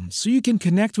messaging so you can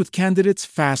connect with candidates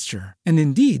faster. And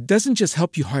Indeed doesn't just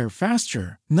help you hire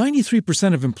faster.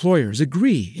 93% of employers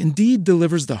agree Indeed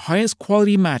delivers the highest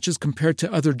quality matches compared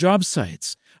to other job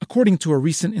sites, according to a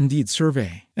recent Indeed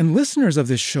survey. And listeners of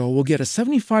this show will get a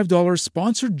 $75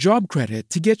 sponsored job credit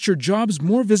to get your jobs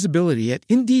more visibility at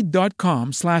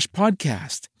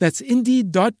Indeed.com/podcast. That's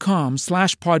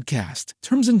Indeed.com/podcast.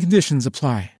 Terms and conditions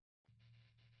apply.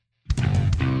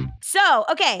 So,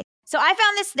 okay. So I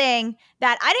found this thing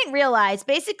that I didn't realize.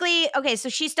 Basically, okay, so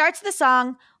she starts the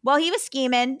song, "Well, he was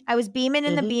scheming. I was beaming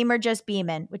in the beamer, just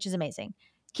beaming," which is amazing.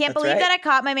 Can't believe that I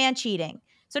caught my man cheating.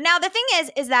 So now the thing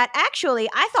is that actually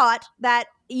I thought that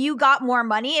you got more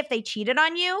money if they cheated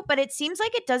on you, but it seems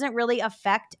like it doesn't really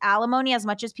affect alimony as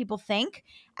much as people think,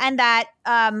 and that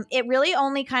it really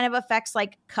only kind of affects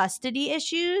like custody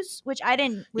issues, which I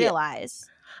didn't realize.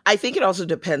 I think it also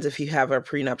depends if you have a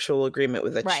prenuptial agreement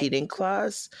with a cheating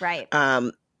clause. Right.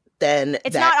 Then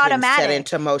it's that not can automatic. set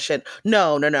into motion.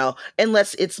 No.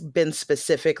 Unless it's been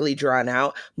specifically drawn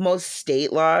out. Most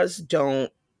state laws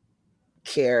don't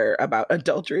care about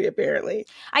adultery, apparently.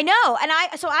 I know. And I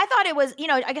thought it was,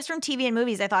 I guess from TV and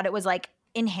movies, I thought it was like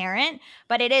inherent,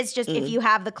 but it is just if you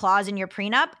have the clause in your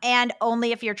prenup and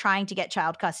only if you're trying to get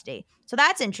child custody. So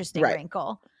that's interesting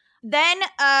wrinkle. Then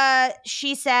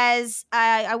she says,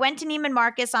 I went to Neiman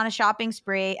Marcus on a shopping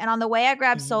spree, and on the way I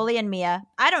grabbed Soli and Mia.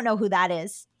 I don't know who that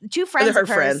is. Two friends of hers.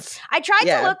 Her friends. I tried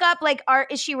to look up, like,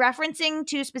 is she referencing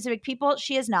two specific people?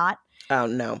 She is not. Oh,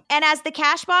 no. And as the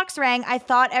cash box rang, I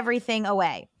thought everything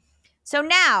away. So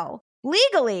now,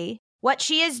 legally, what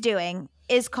she is doing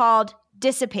is called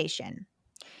dissipation.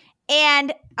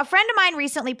 And a friend of mine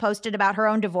recently posted about her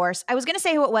own divorce. I was going to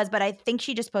say who it was, but I think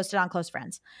she just posted on Close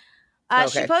Friends.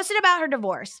 She posted about her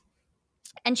divorce,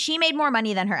 and she made more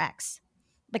money than her ex,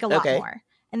 like a lot more.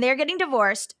 And they're getting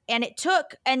divorced, and it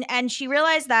took, and she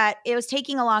realized that it was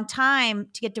taking a long time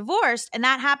to get divorced, and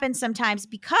that happens sometimes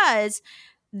because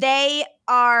they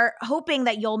are hoping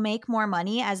that you'll make more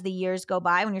money as the years go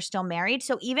by when you're still married.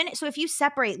 So if you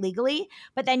separate legally,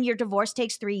 but then your divorce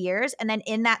takes 3 years, and then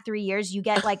in that 3 years you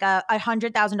get like a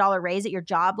 $100,000 raise at your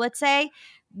job, let's say.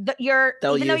 Even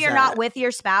though you're not with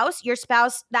your spouse,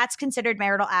 that's considered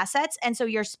marital assets, and so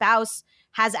your spouse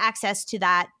has access to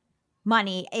that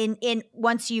money in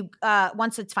once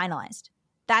it's finalized.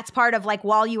 That's part of like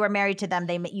while you were married to them,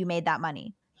 you made that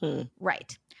money,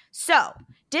 right? So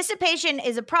dissipation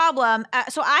is a problem.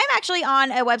 So I'm actually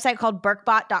on a website called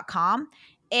Berkbot.com.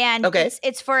 And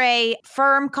it's for a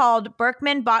firm called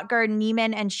Berkman, Botger,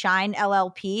 Neiman, and Shine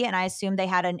LLP. And I assume they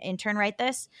had an intern write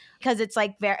this because it's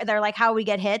like they're like how we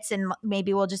get hits, and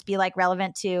maybe we'll just be like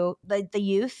relevant to the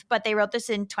youth. But they wrote this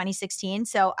in 2016,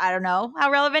 so I don't know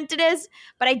how relevant it is.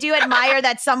 But I do admire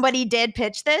that somebody did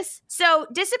pitch this. So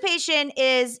dissipation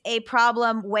is a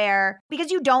problem where because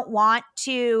you don't want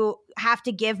to have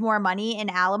to give more money in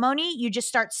alimony, you just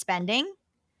start spending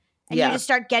and you just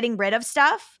start getting rid of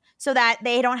stuff so that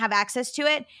they don't have access to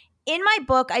it. In my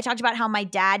book, I talked about how my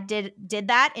dad did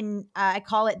that, and I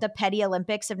call it the Petty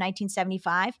Olympics of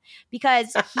 1975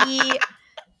 because he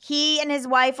and his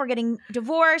wife were getting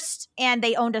divorced, and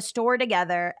they owned a store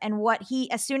together. And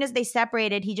as soon as they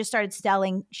separated, he just started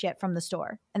selling shit from the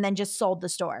store, and then just sold the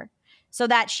store so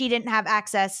that she didn't have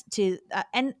access to,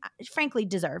 and frankly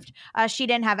deserved. She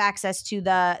didn't have access to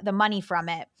the money from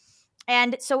it.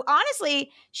 And so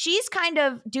honestly, she's kind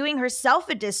of doing herself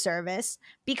a disservice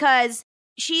because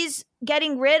she's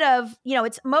getting rid of,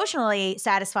 it's emotionally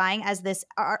satisfying, as this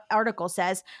article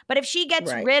says. But if she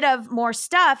gets rid of more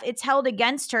stuff, it's held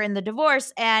against her in the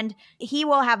divorce, and he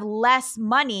will have less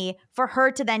money for her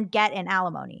to then get in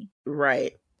alimony.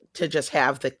 Right. To just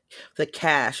have the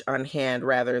cash on hand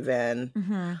rather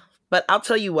than. But I'll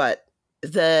tell you what,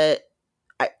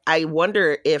 I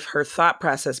wonder if her thought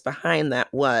process behind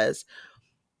that was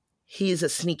he's a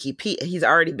sneaky Pete. He's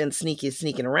already been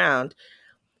sneaking around.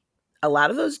 A lot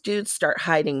of those dudes start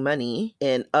hiding money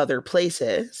in other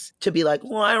places to be like,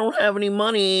 well, I don't have any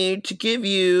money to give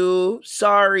you.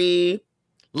 Sorry.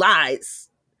 Lies.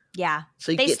 Yeah.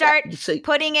 So they start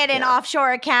putting it in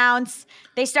offshore accounts.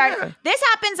 They start. This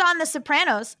happens on The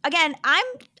Sopranos. Again,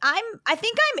 I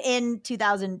think I'm in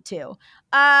 2002.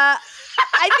 I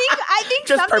think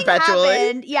just something perpetually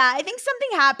happened. Yeah, I think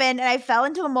something happened, and I fell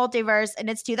into the multiverse, and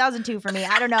it's 2002 for me.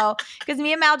 I don't know, because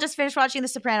me and Mal just finished watching The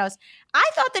Sopranos. I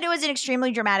thought that it was an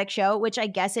extremely dramatic show, which I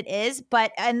guess it is,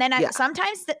 but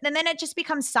sometimes then it just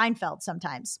becomes Seinfeld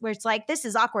sometimes, where it's like, this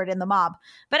is awkward in the mob.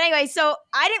 But anyway, so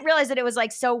I didn't realize that it was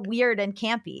like so weird and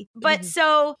campy. But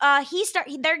so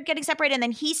they're getting separated, and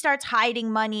then he starts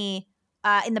hiding money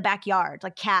in the backyard,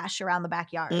 like cash around the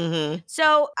backyard. Mm-hmm.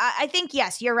 So I think,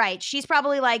 yes, you're right. She's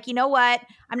probably like, you know what?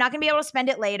 I'm not going to be able to spend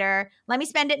it later. Let me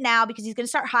spend it now because he's going to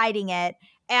start hiding it.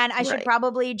 And I should Right.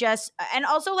 probably just, and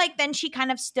also like then she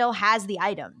kind of still has the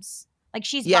items. Like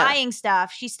she's Yeah. buying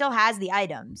stuff. She still has the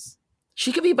items.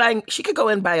 She could go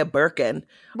and buy a Birkin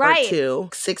Right. or two,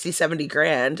 60, 70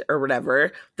 grand or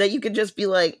whatever, that you could just be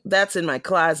like, that's in my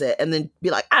closet. And then be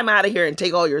like, I'm out of here and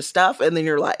take all your stuff. And then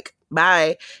you're like,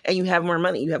 bye. And you have more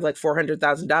money. You have like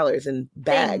 $400,000 in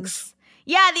bags. Things.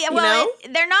 Yeah, know?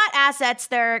 they're not assets.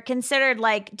 They're considered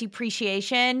like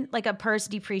depreciation. Like a purse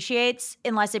depreciates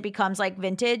unless it becomes like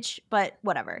vintage, but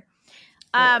whatever.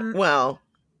 Well,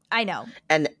 I know.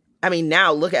 and I mean,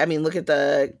 now look at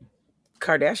the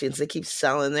Kardashians. They keep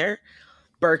selling their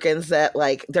Birkins that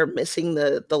like they're missing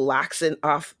the locks and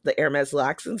off the Hermes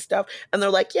locks and stuff. And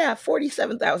they're like, yeah,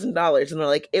 $47,000. And they're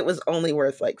like, it was only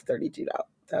worth like $32,000.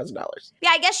 Yeah,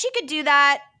 I guess she could do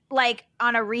that like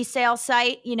on a resale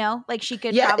site, you know? Like she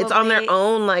could Yeah, it's on their probably-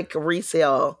 own like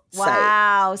resale site.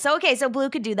 Wow. So Blue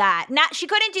could do that. Not she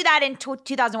couldn't do that in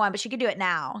 2001, but she could do it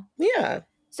now. Yeah.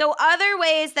 So other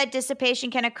ways that dissipation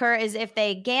can occur is if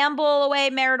they gamble away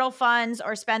marital funds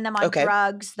or spend them on Okay.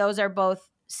 drugs. Those are both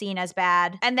seen as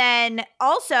bad. And then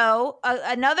also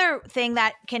another thing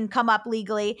that can come up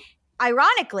legally,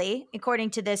 ironically, according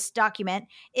to this document,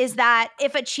 is that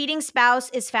if a cheating spouse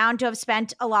is found to have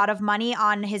spent a lot of money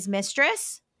on his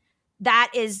mistress,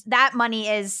 that money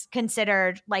is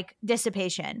considered like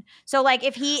dissipation. So like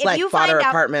if you bought find her out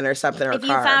apartment or something or a if you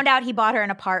car. found out he bought her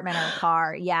an apartment or a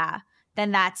car, yeah,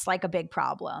 then that's like a big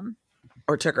problem.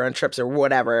 Or took her on trips or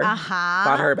whatever. Uh-huh.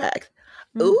 Bought her a bag.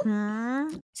 Ooh.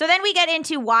 Mhm. So then we get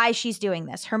into why she's doing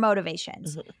this, her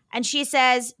motivations. And she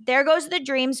says, there goes the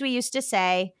dreams we used to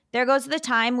say. There goes the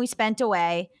time we spent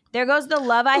away. There goes the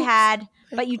love I had,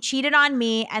 but you cheated on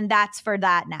me, and that's for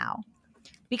that now.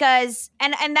 Because,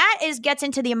 and that gets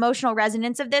into the emotional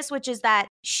resonance of this, which is that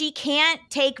she can't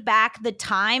take back the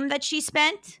time that she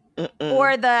spent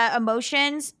or the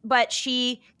emotions, but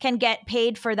she can get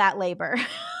paid for that labor.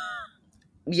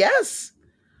 Yes.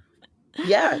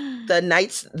 Yeah. The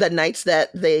nights that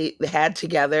they had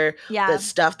together, Yeah. the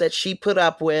stuff that she put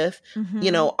up with,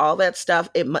 you know, all that stuff,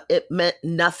 it meant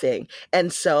nothing.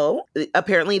 And so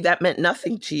apparently that meant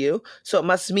nothing to you. So it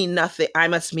must mean nothing. I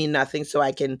must mean nothing so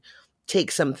I can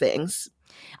take some things.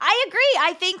 I agree.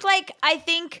 I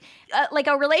think like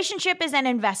a relationship is an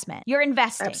investment. You're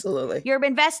investing. Absolutely. You're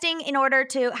investing in order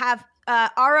to have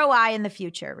ROI in the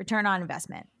future, return on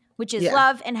investment, which is Yeah.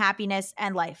 love and happiness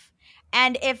and life.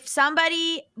 And if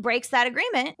somebody breaks that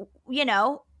agreement, you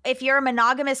know, if you're a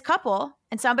monogamous couple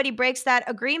and somebody breaks that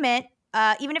agreement,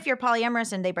 even if you're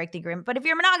polyamorous and they break the agreement, but if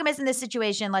you're monogamous in this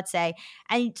situation, let's say,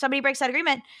 and somebody breaks that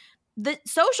agreement, the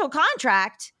social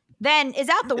contract then is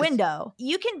out the window.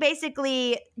 You can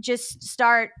basically just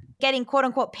start getting quote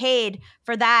unquote paid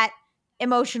for that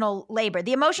emotional labor.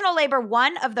 The emotional labor,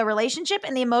 1, of the relationship,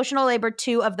 and the emotional labor,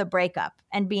 2, of the breakup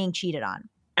and being cheated on.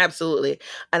 Absolutely.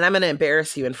 And I'm going to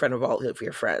embarrass you in front of all of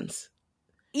your friends.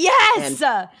 Yes.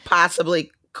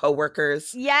 Possibly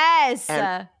coworkers. Yes.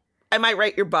 And I might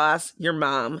write your boss, your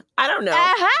mom. I don't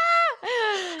know.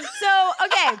 So,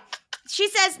 okay. She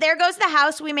says, there goes the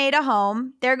house we made a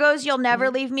home. There goes you'll never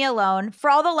leave me alone. For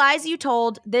all the lies you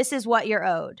told, this is what you're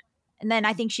owed. And then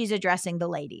I think she's addressing the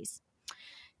ladies.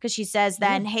 Because she says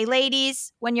then, hey,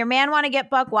 ladies, when your man want to get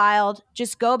buck wild,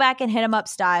 just go back and hit him up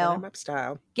style. Hit 'em up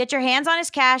style. Get your hands on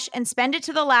his cash and spend it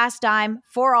to the last dime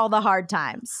for all the hard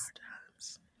times.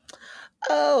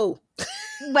 Oh.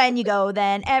 When you go,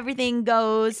 then everything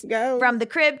goes. Go. From the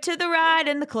crib to the ride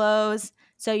and the clothes.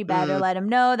 So you better let him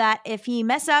know that if he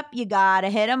mess up, you gotta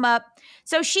hit him up.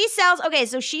 So she sells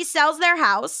their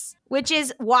house, which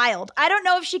is wild. I don't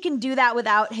know if she can do that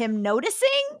without him noticing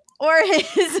or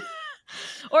his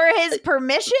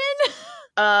permission.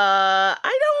 I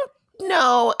don't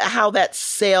know how that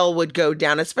sale would go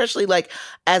down, especially like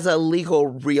as a legal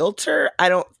realtor.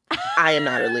 I am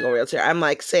not a legal realtor. I'm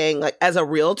like saying like as a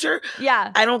realtor,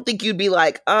 Yeah. I don't think you'd be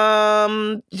like,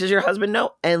 does your husband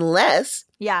know? Unless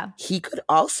Yeah. he could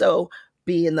also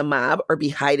be in the mob or be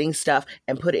hiding stuff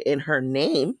and put it in her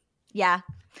name. Yeah.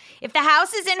 If the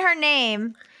house is in her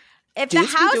name, if the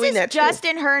Dudes be house doing is that too. just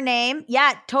in her name,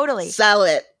 yeah, totally. Sell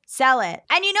it. Sell it.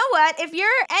 And you know what? If you're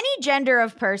any gender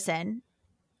of person,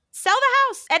 sell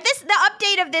the house. The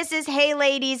update of this is, hey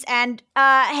ladies, and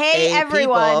hey Hey,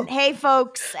 everyone. people. Hey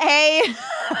folks. Hey.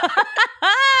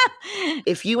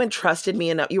 If you entrusted me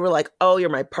enough, you were like, oh, you're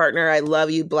my partner. I love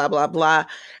you, blah, blah, blah.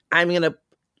 I'm going to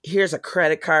here's a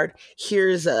credit card,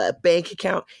 here's a bank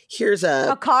account, here's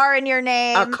a car in your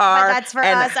name. A car. But that's for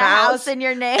and us, a house in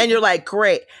your name. And you're like,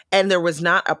 great. And there was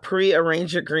not a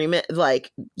pre-arranged agreement.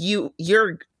 Like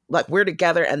you're like, we're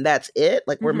together and that's it.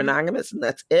 Like we're monogamous and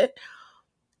that's it.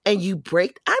 And you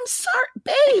break. I'm sorry,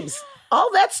 babes.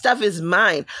 All that stuff is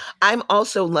mine. I'm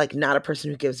also like not a person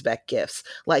who gives back gifts.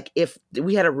 Like if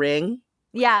we had a ring,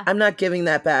 I'm not giving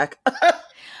that back.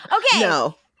 Okay.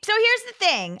 No. So here's the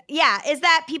thing. Yeah, is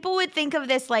that people would think of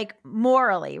this like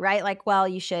morally, right? Like, well,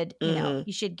 you should, you know,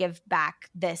 you should give back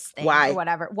this thing or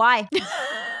whatever. Why?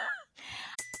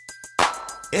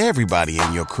 Everybody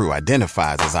in your crew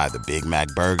identifies as either Big Mac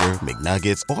Burger,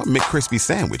 McNuggets, or McCrispy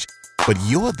Sandwich. But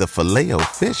you're the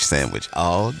Filet-O-Fish Sandwich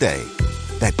all day.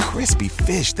 That crispy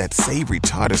fish, that savory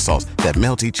tartar sauce, that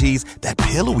melty cheese, that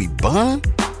pillowy bun.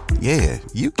 Yeah,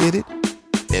 you get it.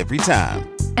 Every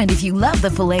time. And if you love the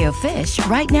Filet-O-Fish,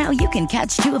 right now you can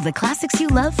catch 2 of the classics you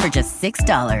love for just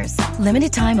 $6.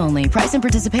 Limited time only. Price and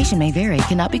participation may vary.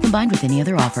 Cannot be combined with any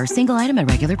other offer. Single item at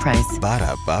regular price.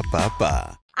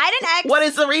 Ba-da-ba-ba-ba. I had an ex. What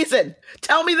is the reason?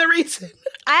 Tell me the reason.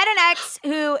 I had an ex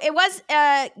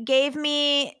who gave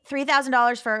me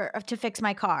 $3,000 to fix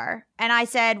my car, and I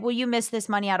said, "Will you miss this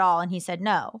money at all?" And he said,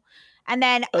 "No." And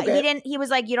then he was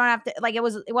like, "You don't have to." Like it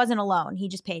wasn't a loan. He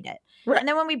just paid it. Right. And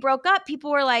then when we broke up,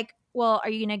 people were like, "Well, are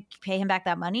you gonna pay him back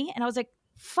that money?" And I was like,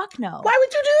 "Fuck no." Why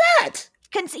would you do that?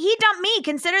 He dumped me.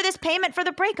 Consider this payment for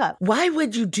the breakup. Why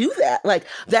would you do that? Like,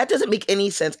 that doesn't make any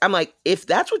sense. I'm like, if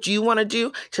that's what you want to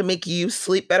do to make you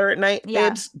sleep better at night,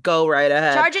 babes, go right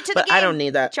ahead. Charge it to the game. I don't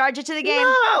need that. Charge it to the game.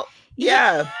 No.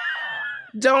 Yeah.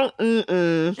 Don't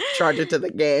charge it to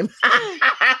the game.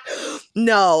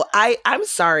 No, I'm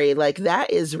sorry. Like,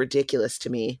 that is ridiculous to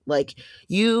me. Like,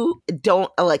 I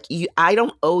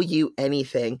don't owe you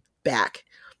anything back.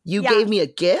 You gave me a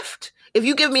gift. If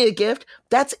you give me a gift,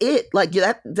 that's it. Like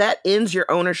that ends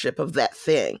your ownership of that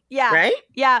thing. Yeah. Right?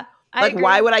 Yeah. I agree.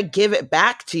 Why would I give it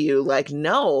back to you? Like,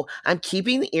 no, I'm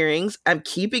keeping the earrings. I'm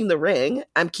keeping the ring.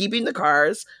 I'm keeping the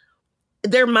cars.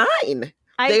 They're mine.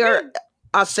 They are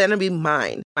ostensibly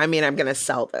mine. I mean, I'm going to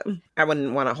sell them. I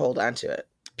wouldn't want to hold on to it.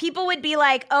 People would be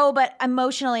like, oh, but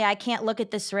emotionally, I can't look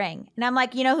at this ring. And I'm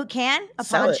like, you know who can? A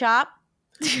pawn shop.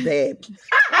 Babe.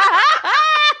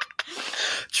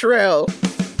 True.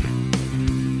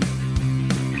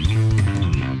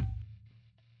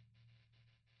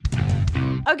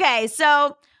 Okay,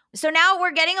 so now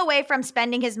we're getting away from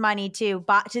spending his money to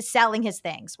selling his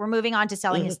things. We're moving on to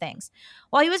selling his things.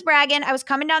 While he was bragging, I was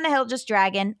coming down the hill just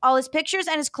dragging all his pictures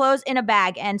and his clothes in a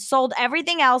bag and sold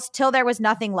everything else till there was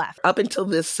nothing left. Up until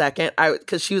this second,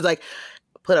 because she was like,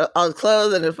 put all the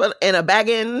clothes in a bag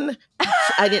in.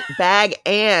 I didn't bag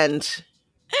and.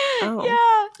 Oh.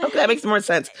 Yeah. Okay, that makes more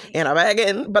sense. In a bag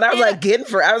in. But I was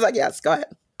I was like, yes, go ahead.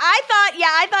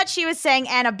 I thought she was saying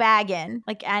and a bag in,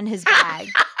 like and his bag.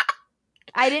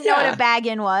 I didn't know what a bag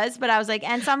in was, but I was like,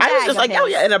 and some bag. I was just like, oh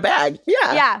yeah, in a bag.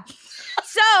 Yeah. Yeah.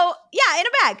 So yeah, in a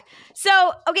bag.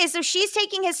 So, okay, so she's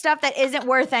taking his stuff that isn't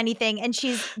worth anything and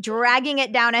she's dragging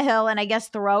it down a hill and I guess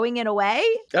throwing it away.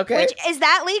 Okay. Which, is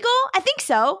that legal? I think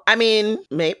so. I mean,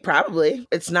 probably.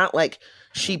 It's not like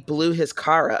she blew his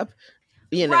car up,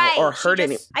 or hurt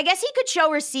any. I guess he could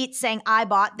show receipts saying, I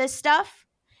bought this stuff.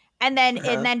 And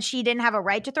then she didn't have a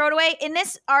right to throw it away. In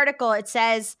this article, it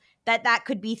says that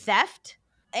could be theft.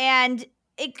 And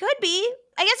it could be.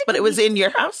 I guess But it was in your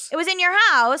house? It was in your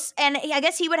house. And I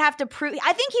guess he would have to prove.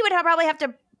 I think he would probably have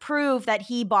to prove that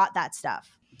he bought that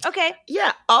stuff. Okay.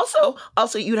 Yeah. Also,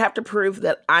 you'd have to prove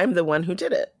that I'm the one who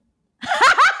did it.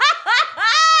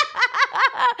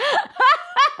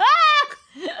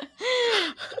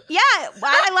 Yeah.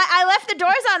 I left the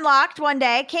doors unlocked one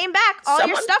day, came back, all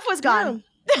your stuff was gone.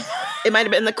 Yeah. It might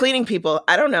have been the cleaning people.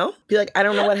 I don't know. Be like, I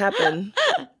don't know what happened.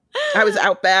 I was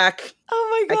out back.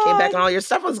 Oh my God. I came back and all your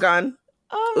stuff was gone.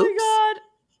 Oh my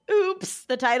God. Oops.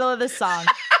 The title of the song.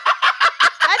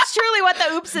 That's truly what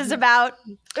the oops is about.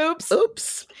 Oops.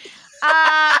 Oops.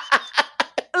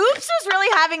 Oops was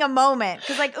really having a moment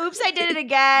because, like, oops, I did it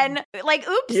again. Like,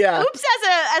 oops, oops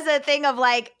as a thing of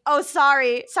like, oh,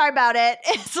 sorry about it.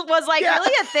 It was like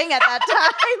really a thing at that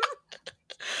time.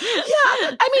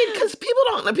 Yeah, I mean, because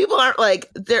people aren't like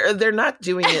they're not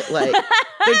doing it like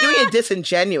they're doing it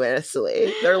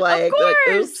disingenuously. They're like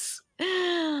oops,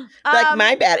 like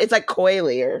my bad. It's like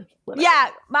coyly or whatever. Yeah,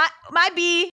 my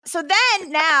B. So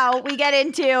then now we get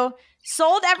into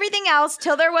sold everything else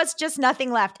till there was just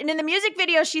nothing left. And in the music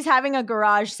video, she's having a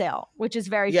garage sale, which is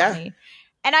very funny.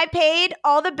 And I paid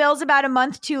all the bills about a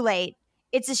month too late.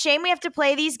 It's a shame we have to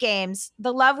play these games.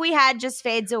 The love we had just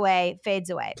fades away.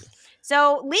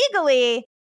 So legally,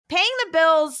 paying the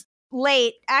bills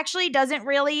late actually doesn't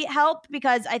really help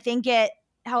because I think it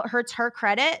hurts her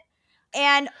credit.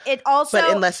 And it also...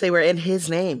 But unless they were in his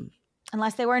name.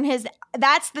 Unless they were in his...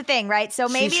 That's the thing, right? So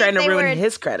maybe she's trying to ruin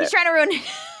his credit. She's trying to ruin...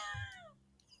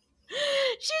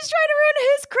 She's trying to ruin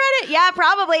his credit. Yeah,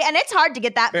 probably. And it's hard to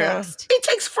get that fixed. It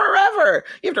takes forever.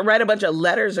 You have to write a bunch of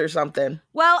letters or something.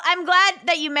 Well, I'm glad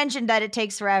that you mentioned that it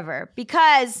takes forever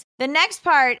because the next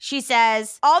part, she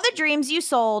says, all the dreams you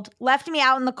sold left me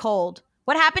out in the cold.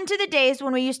 What happened to the days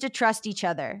when we used to trust each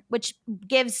other? Which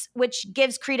gives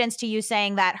credence to you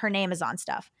saying that her name is on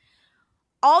stuff.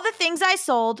 All the things I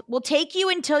sold will take you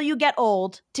until you get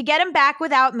old to get them back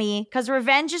without me because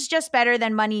revenge is just better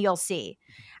than money you'll see.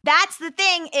 That's the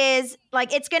thing is,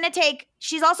 like, it's going to take,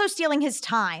 she's also stealing his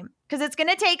time because it's going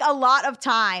to take a lot of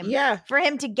time for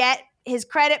him to get his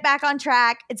credit back on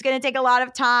track. It's going to take a lot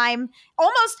of time,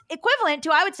 almost equivalent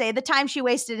to, I would say, the time she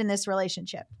wasted in this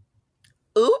relationship.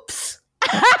 Oops.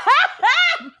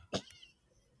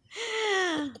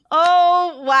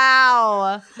 Oh,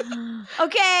 wow.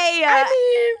 Okay.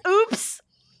 Oops.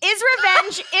 Is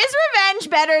revenge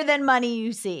better than money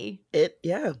you see?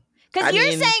 Yeah. Because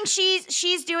you're saying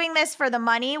she's doing this for the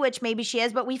money, which maybe she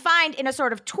is, but we find in a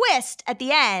sort of twist at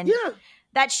the end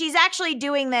that she's actually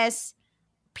doing this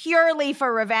purely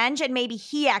for revenge, and maybe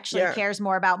he actually cares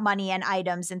more about money and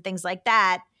items and things like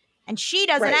that. And she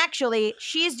doesn't actually.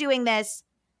 She's doing this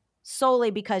solely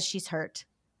because she's hurt.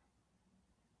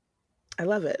 I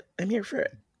love it. I'm here for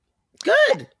it.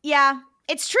 Good. Yeah.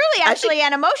 It's truly actually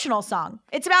an emotional song.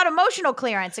 It's about emotional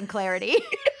clearance and clarity.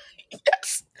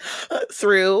 Yes.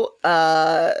 Through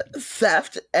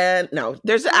theft and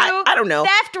I don't know.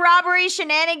 Theft, robbery,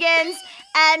 shenanigans,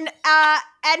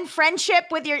 and friendship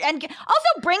with your, and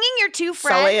also bringing your two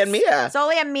friends,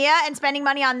 Sully and Mia, and spending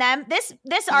money on them.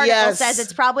 This article says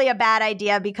it's probably a bad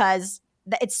idea because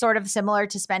it's sort of similar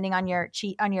to spending on your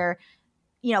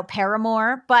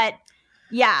paramour, but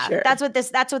yeah, that's what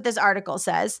this article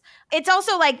says. It's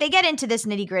also like they get into this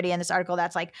nitty gritty in this article.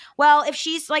 That's like, well, if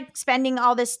she's like spending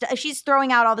all this, if she's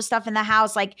throwing out all the stuff in the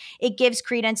house, like it gives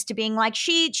credence to being like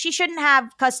she shouldn't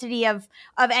have custody of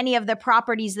any of the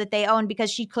properties that they own because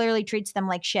she clearly treats them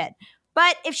like shit.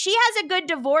 But if she has a good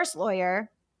divorce lawyer,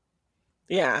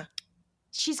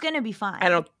 she's gonna be fine.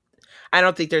 I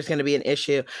don't think there's gonna be an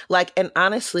issue. Like, and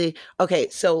honestly, okay,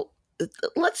 so.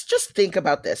 Let's just think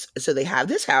about this. So they have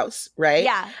this house, right?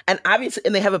 Yeah. And obviously,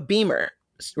 and they have a Beamer,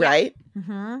 right? Yeah.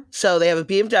 Mm-hmm. So they have a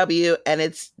BMW and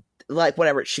it's like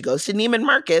whatever. She goes to Neiman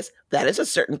Marcus. That is a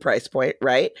certain price point,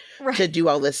 right? To do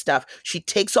all this stuff. She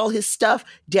takes all his stuff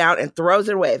down and throws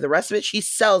it away. The rest of it, she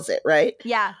sells it, right?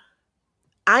 Yeah.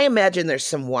 I imagine there's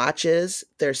some watches.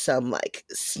 There's some like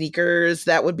sneakers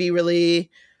that would be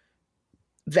really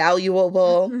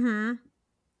valuable. Mm-hmm.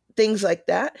 Things like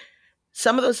that.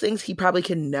 Some of those things he probably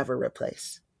can never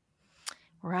replace.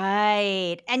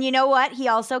 Right. And you know what? He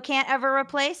also can't ever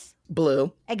replace?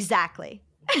 Blue. Exactly.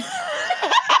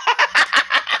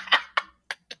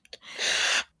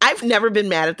 I've never been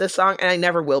mad at this song, and I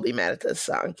never will be mad at this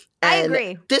song. And I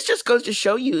agree. This just goes to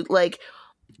show you, like,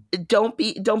 don't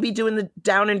be doing the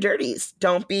down and dirties.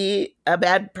 Don't be a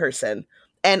bad person.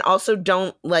 And also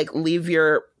don't, like, leave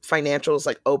your financials,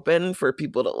 like, open for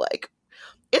people to, like,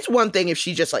 it's one thing if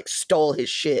she just like stole his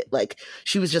shit, like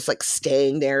she was just like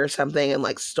staying there or something and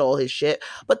like stole his shit.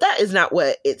 But that is not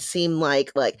what it seemed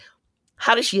like. Like,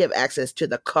 how does she have access to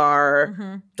the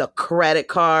car, the credit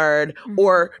card,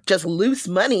 or just loose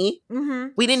money?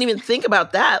 We didn't even think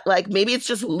about that. Like, maybe it's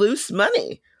just loose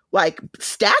money, like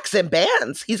stacks and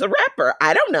bands. He's a rapper.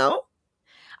 I don't know.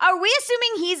 Are we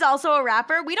assuming he's also a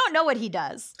rapper? We don't know what he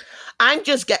does.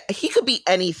 He could be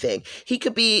anything. He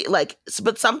could be like,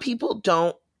 but some people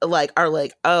don't like, are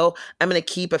like, oh, I'm going to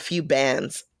keep a few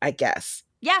bands, I guess.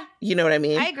 Yeah. You know what I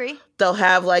mean? I agree. They'll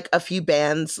have like a few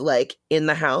bands like in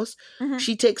the house.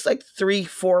 She takes like $3,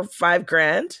 $4,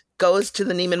 $5,000, goes to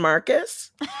the Neiman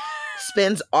Marcus,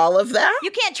 spends all of that.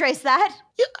 You can't trace that.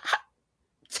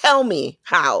 Tell me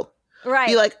how. Right.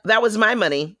 Be like, that was my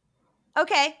money.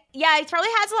 Okay. Yeah, he probably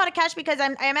has a lot of cash because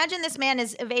I imagine this man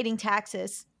is evading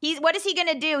taxes. What is he going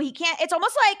to do? He can't. It's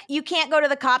almost like you can't go to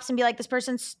the cops and be like, this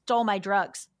person stole my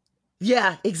drugs.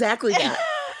 Yeah, exactly that.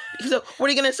 So what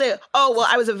are you going to say? Oh, well,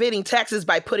 I was evading taxes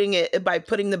by putting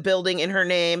the building in her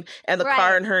name and the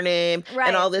car in her name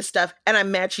and all this stuff. And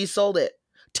I'm mad she sold it.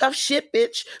 Tough shit,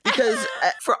 bitch. Because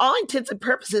for all intents and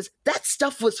purposes, that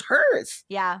stuff was hers.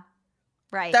 Yeah.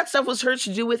 Right. That stuff was hers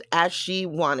to do with as she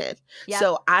wanted. Yep.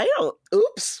 So I don't,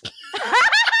 oops.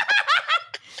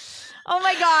 Oh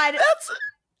my God. That's,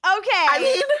 okay. I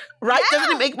mean, right? Yeah.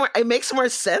 Doesn't it makes more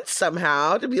sense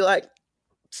somehow to be like,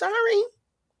 sorry.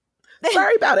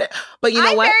 Sorry about it. But you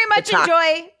know what? I very much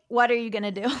enjoy what are you going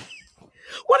to do?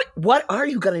 What are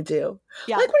you going to do?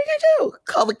 Yeah. Like, what are you going to do?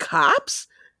 Call the cops?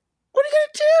 What are you going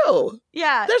to do?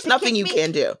 Yeah. There's nothing you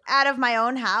can do. Out of my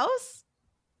own house?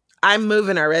 I'm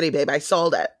moving already, babe. I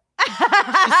sold it.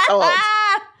 She sold.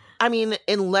 I mean,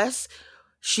 unless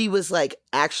she was like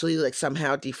actually like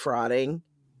somehow defrauding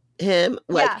him,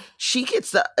 like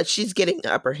she's getting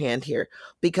the upper hand here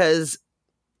because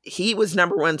he was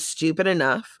number one stupid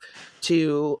enough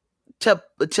to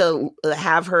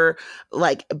have her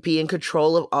like be in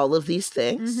control of all of these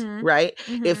things, right?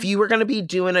 If you were going to be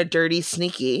doing a dirty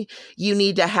sneaky, you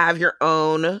need to have your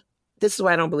own. This is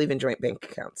why I don't believe in joint bank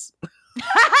accounts.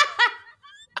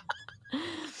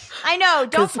 I know.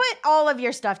 Don't put all of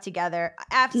your stuff together.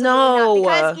 Absolutely No. not.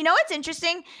 Because you know what's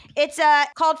interesting? It's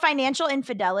called financial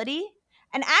infidelity.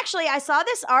 And actually, I saw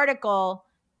this article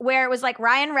where it was like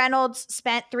Ryan Reynolds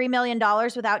spent $3 million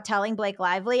without telling Blake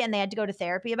Lively, and they had to go to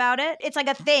therapy about it. It's like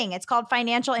a thing. It's called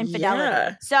financial infidelity.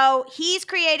 Yeah. So he's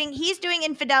doing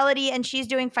infidelity, and she's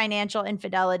doing financial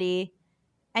infidelity,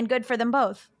 and good for them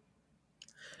both.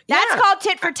 That's called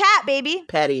tit for tat, baby.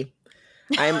 Petty.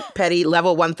 I'm petty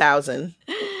level 1000.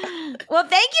 Well,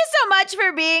 thank you so much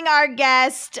for being our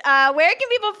guest. Where can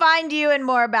people find you and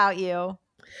more about you?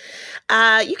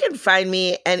 You can find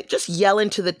me and just yell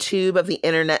into the tube of the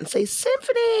internet and say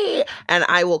Symphony, and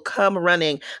I will come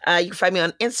running. You can find me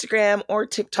on Instagram or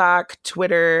TikTok,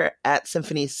 Twitter at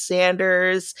Symphony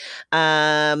Sanders.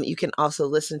 You can also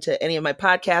listen to any of my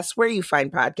podcasts where you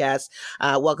find podcasts.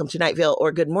 Welcome to Night Vale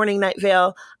or Good Morning Night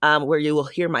Vale, where you will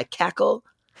hear my cackle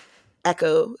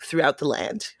echo throughout the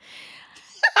land.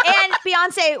 And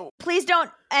Beyonce, please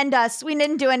don't end us. We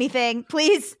didn't do anything.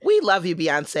 Please. We love you,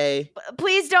 Beyonce.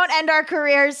 Please don't end our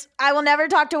careers. I will never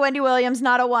talk to Wendy Williams,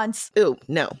 not a once. Ooh,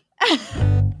 no.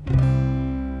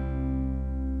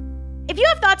 If you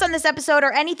have thoughts on this episode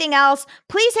or anything else,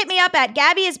 please hit me up at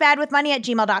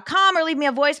gabbyisbadwithmoney@gmail.com or leave me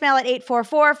a voicemail at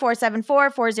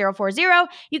 844-474-4040.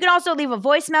 You can also leave a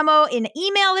voice memo in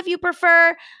email if you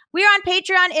prefer. We are on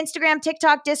Patreon, Instagram,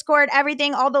 TikTok, Discord,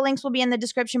 everything. All the links will be in the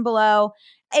description below.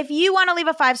 If you want to leave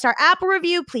a 5-star Apple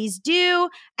review, please do.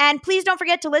 And please don't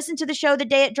forget to listen to the show the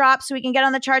day it drops so we can get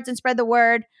on the charts and spread the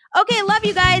word. Okay, love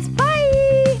you guys.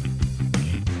 Bye.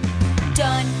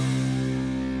 Done.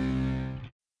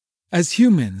 As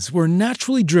humans, we're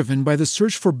naturally driven by the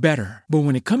search for better. But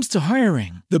when it comes to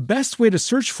hiring, the best way to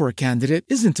search for a candidate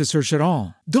isn't to search at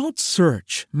all. Don't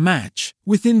search, match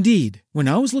with Indeed. When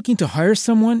I was looking to hire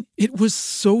someone, it was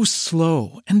so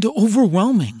slow and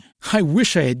overwhelming. I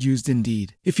wish I had used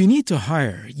Indeed. If you need to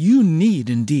hire, you need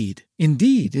Indeed.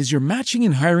 Indeed is your matching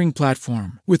and hiring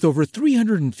platform with over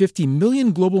 350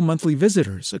 million global monthly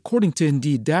visitors, according to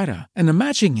Indeed data, and a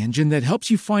matching engine that helps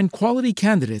you find quality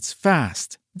candidates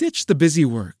fast. Ditch the busy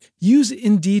work. Use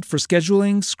Indeed for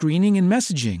scheduling, screening, and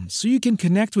messaging so you can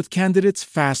connect with candidates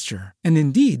faster. And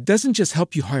Indeed doesn't just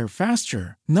help you hire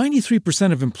faster.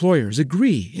 93% of employers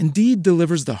agree Indeed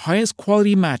delivers the highest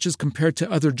quality matches compared to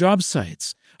other job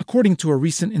sites, according to a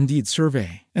recent Indeed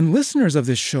survey. And listeners of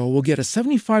this show will get a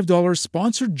 $75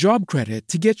 sponsored job credit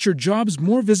to get your jobs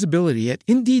more visibility at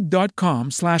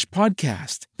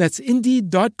Indeed.com/podcast. That's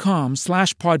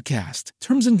Indeed.com/podcast.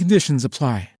 Terms and conditions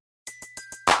apply.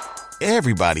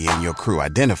 Everybody in your crew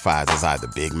identifies as either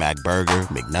Big Mac Burger,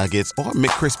 McNuggets, or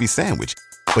McCrispy Sandwich.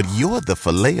 But you're the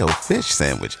Filet-O-Fish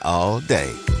Sandwich all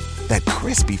day. That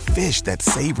crispy fish, that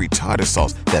savory tartar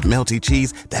sauce, that melty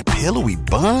cheese, that pillowy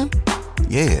bun.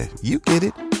 Yeah, you get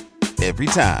it. Every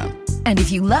time. And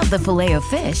if you love the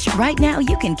Filet-O-Fish, right now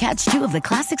you can catch 2 of the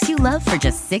classics you love for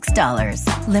just $6.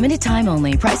 Limited time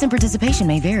only. Price and participation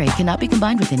may vary. Cannot be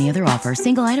combined with any other offer.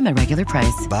 Single item at regular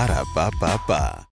price. Ba-da-ba-ba-ba.